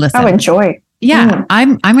yourself and say, listen, enjoy. Yeah,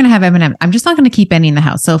 I'm going to have M&Ms. I'm just not going to keep any in the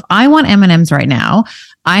house. So if I want M&Ms right now,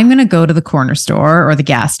 I'm going to go to the corner store or the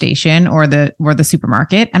gas station or the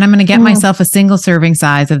supermarket, and I'm going to get myself a single serving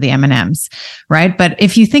size of the M&Ms, right? But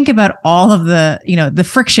if you think about all of the, the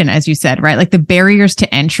friction, as you said, right? Like the barriers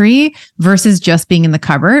to entry versus just being in the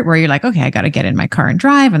cupboard where you're like, okay, I got to get in my car and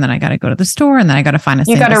drive, and then I got to go to the store, and then I got to find a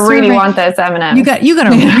single serving. You got to really want those M&Ms. You got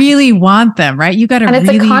to really want them, right? You got to really want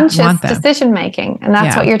them. And it's a conscious decision making, and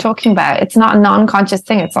that's what you're talking about. It's not a non-conscious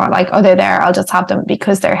thing. It's not like, oh, they're there, I'll just have them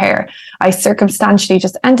because they're here. I circumstantially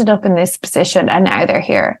just ended up in this position and now they're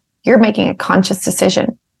here. You're making a conscious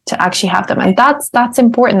decision to actually have them. And that's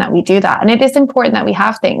important that we do that. And it is important that we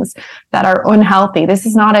have things that are unhealthy. This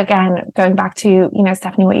is not, again, going back to,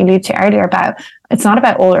 Stephanie, what you alluded to earlier about, it's not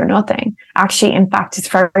about all or nothing. Actually, in fact, it's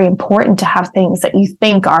very important to have things that you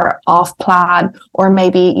think are off plan or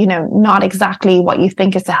maybe, not exactly what you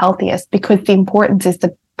think is the healthiest, because the importance is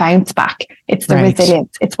the bounce back. It's the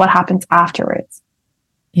resilience. It's what happens afterwards.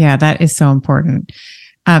 Yeah, that is so important.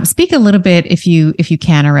 Speak a little bit, if you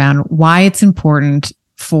can, around why it's important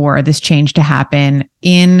for this change to happen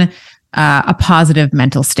in a positive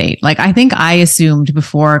mental state. Like, I think I assumed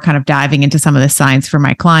before kind of diving into some of the science for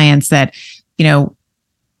my clients that,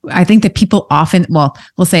 I think that people often, well,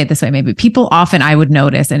 we'll say it this way, maybe people often, I would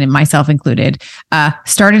notice, and myself included,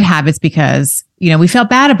 started habits because, we felt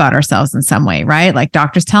bad about ourselves in some way, right? Like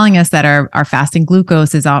doctors telling us that our fasting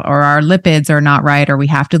glucose is out, or our lipids are not right, or we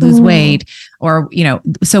have to lose weight, or,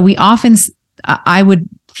 so we often, I would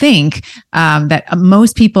think that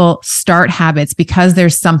most people start habits because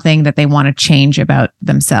there's something that they want to change about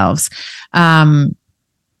themselves.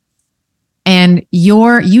 And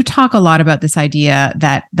you talk a lot about this idea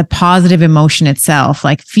that the positive emotion itself,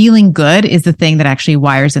 like feeling good, is the thing that actually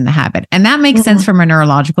wires in the habit. And that makes sense from a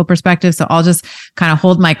neurological perspective. So I'll just kind of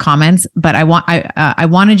hold my comments, but I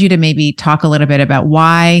wanted you to maybe talk a little bit about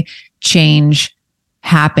why change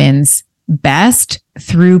happens best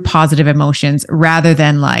through positive emotions rather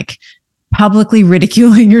than like publicly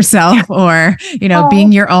ridiculing yourself or,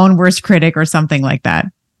 being your own worst critic or something like that.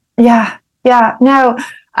 Yeah. Yeah. No,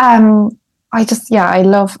 I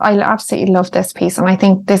absolutely love this piece. And I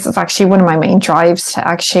think this is actually one of my main drives to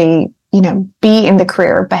actually, be in the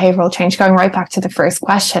career of behavioral change. Going right back to the first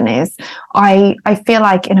question is, I feel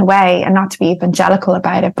like in a way, and not to be evangelical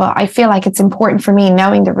about it, but I feel like it's important for me,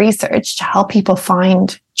 knowing the research, to help people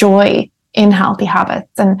find joy in healthy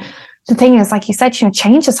habits. And the thing is, like you said,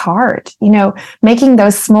 change is hard. Making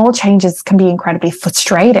those small changes can be incredibly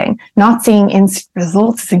frustrating. Not seeing instant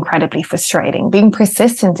results is incredibly frustrating. Being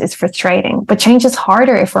persistent is frustrating. But change is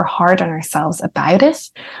harder if we're hard on ourselves about it.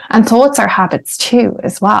 And thoughts are habits too,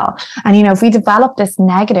 as well. And, if we develop this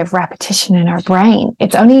negative repetition in our brain,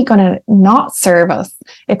 it's only going to not serve us.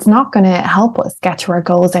 It's not going to help us get to our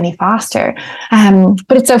goals any faster.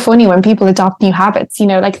 But it's so funny when people adopt new habits,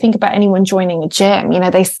 like think about anyone joining a gym,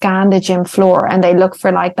 they scan the gym floor and they look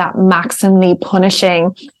for like that maximally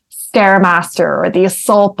punishing Stairmaster or the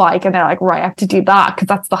assault bike, and they're like, right, I have to do that because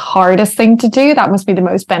that's the hardest thing to do. That must be the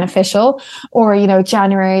most beneficial. Or,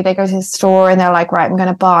 January, they go to the store and they're like, right, I'm going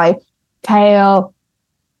to buy kale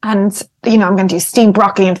and, I'm going to do steamed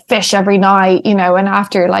broccoli and fish every night, and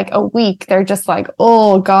after like a week, they're just like,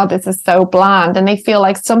 oh God, this is so bland. And they feel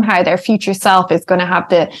like somehow their future self is going to have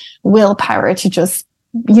the willpower to just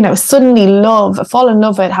suddenly fall in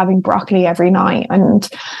love with having broccoli every night. And,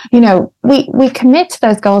 we commit to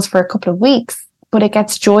those goals for a couple of weeks, but it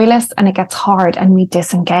gets joyless and it gets hard and we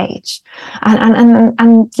disengage.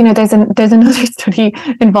 And there's another study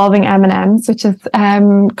involving M&Ms, which is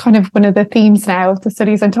kind of one of the themes now of the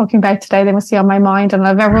studies I'm talking about today. They must be on my mind, and I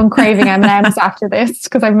have everyone craving M&Ms after this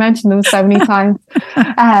because I've mentioned them so many times.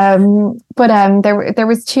 But there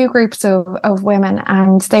was two groups of women,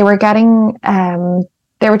 and they were getting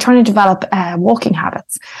they were trying to develop walking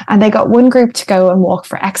habits, and they got one group to go and walk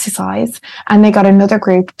for exercise, and they got another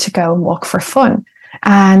group to go and walk for fun.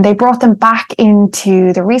 And they brought them back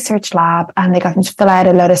into the research lab, and they got them to fill out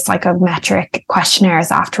a load of psychometric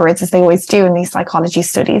questionnaires afterwards, as they always do in these psychology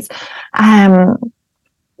studies. And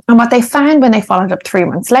what they found when they followed up 3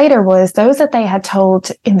 months later was those that they had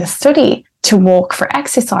told in the study to walk for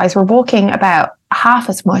exercise were walking about half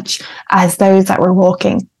as much as those that were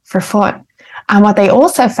walking for fun. And what they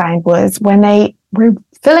also found was when they were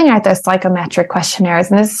filling out those psychometric questionnaires,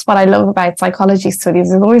 and this is what I love about psychology studies,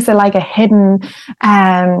 there's always a hidden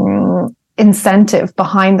incentive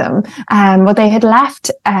behind them. But they had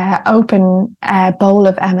left open a bowl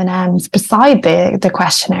of M&Ms beside the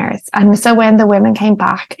questionnaires. And so when the women came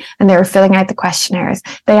back and they were filling out the questionnaires,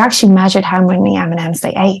 they actually measured how many M&Ms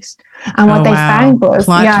they ate. And what they found was,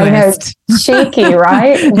 cheeky,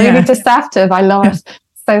 right? Really deceptive. I love it.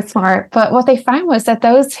 So smart. But what they found was that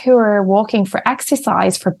those who were walking for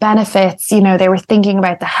exercise, for benefits, they were thinking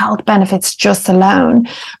about the health benefits just alone,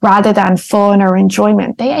 rather than fun or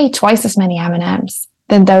enjoyment. They ate twice as many M&Ms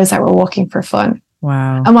than those that were walking for fun.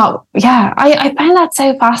 Wow. And I find that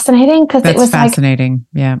so fascinating, because it was fascinating.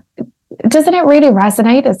 Yeah. Doesn't it really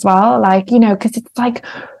resonate as well? Because it's like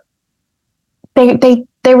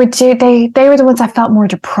they were the ones that felt more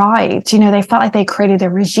deprived. They felt like they created a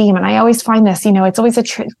regime. And I always find this, it's always a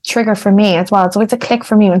trigger for me as well. It's always a click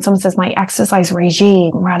for me when someone says my exercise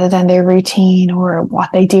regime rather than their routine or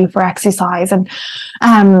what they do for exercise. And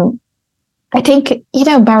I think,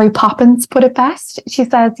 Mary Poppins put it best. She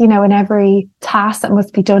says, in every task that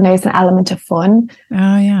must be done, there's an element of fun.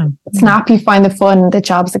 Oh, yeah. Snap, you find the fun, the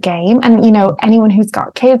job's a game. And, anyone who's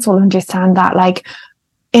got kids will understand that,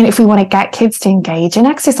 and if we want to get kids to engage in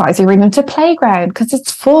exercise, we bring them to playground because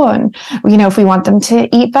it's fun. If we want them to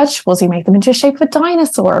eat vegetables, we make them into the shape of a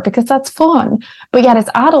dinosaur because that's fun. But yet as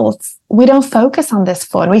adults, we don't focus on this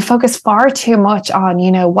fun. We focus far too much on,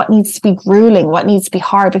 what needs to be grueling, what needs to be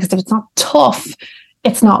hard, because if it's not tough,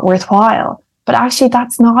 it's not worthwhile. But actually,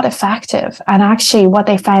 that's not effective. And actually, what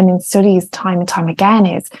they found in studies time and time again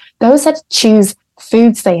is those that choose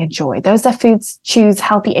foods they enjoy, those that choose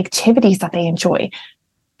healthy activities that they enjoy,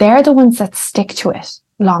 they're the ones that stick to it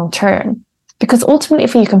long term. Because ultimately,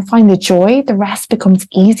 if you can find the joy, the rest becomes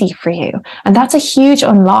easy for you. And that's a huge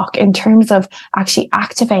unlock in terms of actually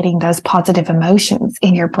activating those positive emotions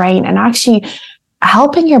in your brain and actually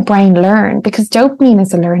helping your brain learn, because dopamine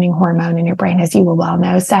is a learning hormone in your brain, as you will well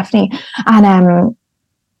know, Stephanie. And,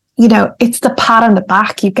 it's the pat on the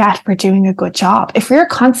back you get for doing a good job. If you're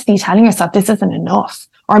constantly telling yourself this isn't enough,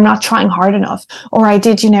 or I'm not trying hard enough, or I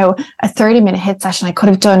did, a 30-minute HIIT session, I could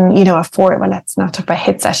have done, let's not talk about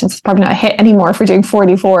HIIT sessions. It's probably not a HIIT anymore if we're doing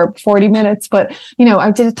 40 minutes, but,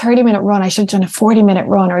 I did a 30-minute run, I should have done a 40-minute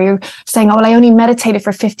run. Or you're saying, oh, well, I only meditated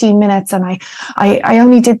for 15 minutes and I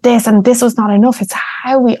only did this and this was not enough. It's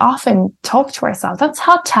how we often talk to ourselves. That's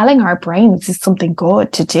not telling our brain this is something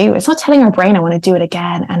good to do. It's not telling our brain I want to do it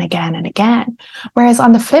again and again and again. Whereas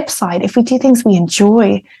on the flip side, if we do things we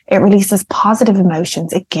enjoy, it releases positive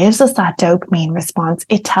emotions. It gives us that dopamine response.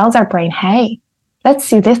 It tells our brain, hey, let's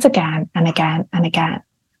do this again and again and again.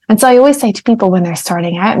 And so I always say to people when they're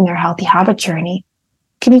starting out in their healthy habit journey,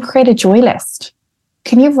 can you create a joy list?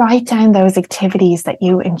 Can you write down those activities that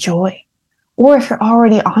you enjoy? Or if you're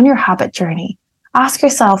already on your habit journey, ask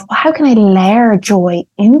yourself, well, how can I layer joy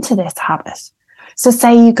into this habit? So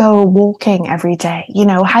say you go walking every day,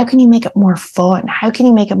 how can you make it more fun? How can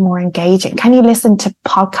you make it more engaging? Can you listen to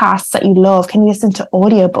podcasts that you love? Can you listen to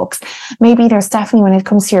audiobooks? Maybe there's definitely, when it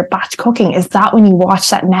comes to your batch cooking, is that when you watch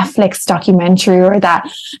that Netflix documentary or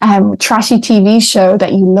that trashy TV show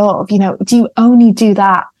that you love? Do you only do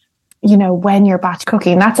that when you're batch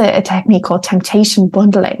cooking? That's a technique called temptation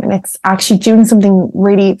bundling. And it's actually doing something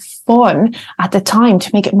really fun at the time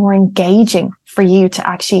to make it more engaging for you to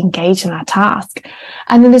actually engage in that task.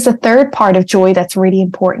 And then there's a third part of joy that's really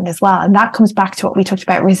important as well. And that comes back to what we talked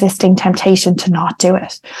about, resisting temptation to not do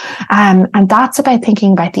it. And that's about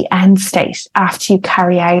thinking about the end state after you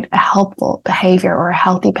carry out a helpful behavior or a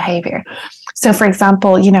healthy behavior. So for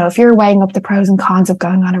example, if you're weighing up the pros and cons of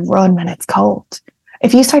going on a run when it's cold,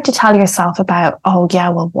 if you start to tell yourself about, oh yeah,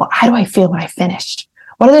 well, how do I feel when I finished?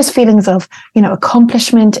 What are those feelings of,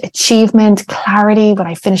 accomplishment, achievement, clarity when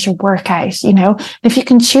I finish a workout, If you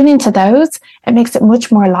can tune into those, it makes it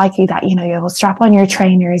much more likely that, you'll strap on your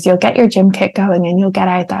trainers, you'll get your gym kit going and you'll get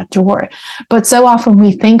out that door. But so often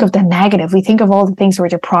we think of the negative, we think of all the things we're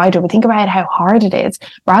deprived of, we think about how hard it is,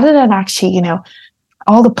 rather than actually,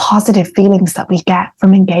 all the positive feelings that we get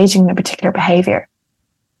from engaging in a particular behavior.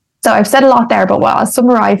 So I've said a lot there, but what I'll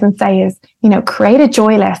summarize and say is, create a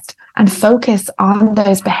joy list and focus on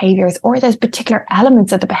those behaviors or those particular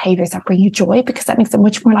elements of the behaviors that bring you joy, because that makes it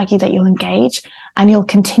much more likely that you'll engage and you'll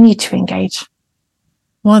continue to engage.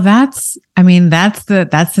 Well, that's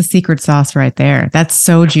the secret sauce right there. That's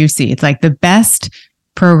so juicy. It's like the best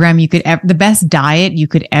program the best diet you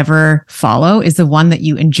could ever follow is the one that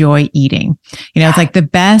you enjoy eating. It's like the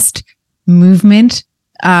best movement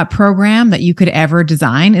program that you could ever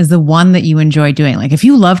design is the one that you enjoy doing. Like if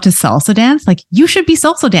you love to salsa dance, like you should be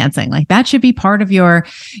salsa dancing. Like that should be part of your,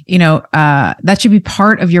 that should be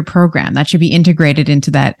part of your program. That should be integrated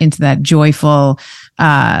into that joyful,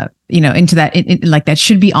 that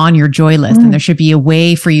should be on your joy list. And there should be a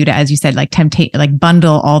way for you to, as you said,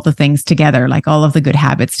 bundle all the things together, like all of the good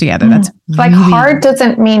habits together. That's like really hard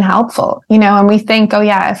doesn't mean helpful, and we think, oh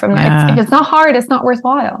yeah, if it's not hard, it's not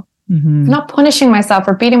worthwhile. Mm-hmm. If I'm not punishing myself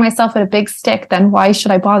or beating myself with a big stick, then why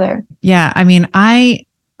should I bother? Yeah. I mean, I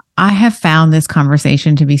have found this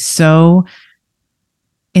conversation to be so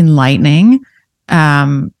enlightening.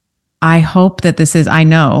 I hope that I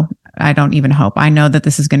know that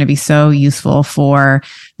this is going to be so useful for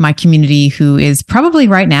my community who is probably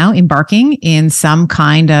right now embarking in some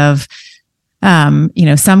kind of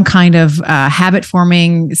habit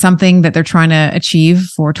forming, something that they're trying to achieve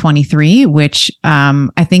for 23, which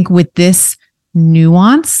I think with this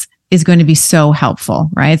nuance is going to be so helpful,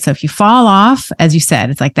 right? So if you fall off, as you said,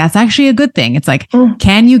 it's like, that's actually a good thing. It's like,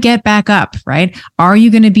 can you get back up, right? Are you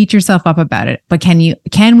going to beat yourself up about it? But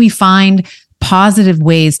can we find positive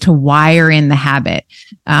ways to wire in the habit?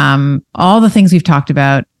 All the things we've talked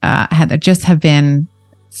about have been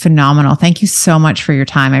phenomenal. Thank you so much for your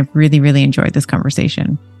time. I've really, really enjoyed this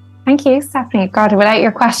conversation. Thank you, Stephanie. God, without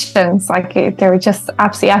your questions, they were just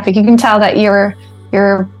absolutely epic. You can tell that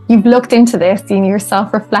you've looked into this and you're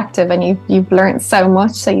self-reflective and you've learned so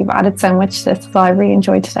much. So you've added so much to this. So I really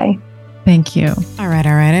enjoyed today. Thank you. All right.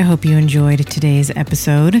 I hope you enjoyed today's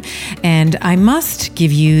episode. And I must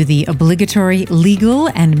give you the obligatory legal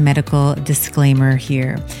and medical disclaimer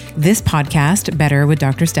here. This podcast, Better with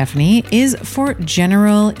Dr. Stephanie, is for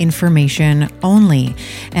general information only.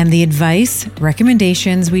 And the advice,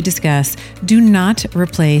 recommendations we discuss do not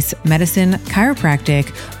replace medicine,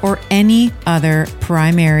 chiropractic, or any other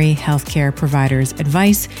primary healthcare provider's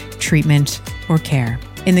advice, treatment, or care.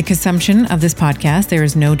 In the consumption of this podcast, there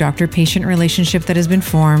is no doctor-patient relationship that has been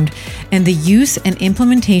formed, and the use and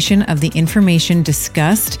implementation of the information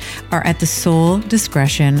discussed are at the sole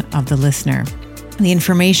discretion of the listener. The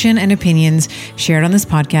information and opinions shared on this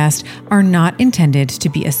podcast are not intended to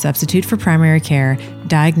be a substitute for primary care,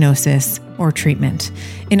 diagnosis, or treatment.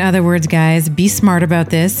 In other words, guys, be smart about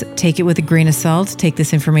this. Take it with a grain of salt. Take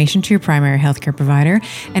this information to your primary healthcare provider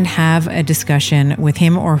and have a discussion with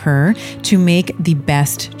him or her to make the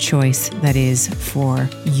best choice that is for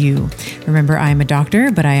you. Remember, I am a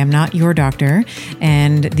doctor, but I am not your doctor.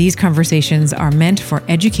 And these conversations are meant for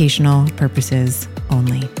educational purposes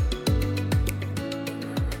only.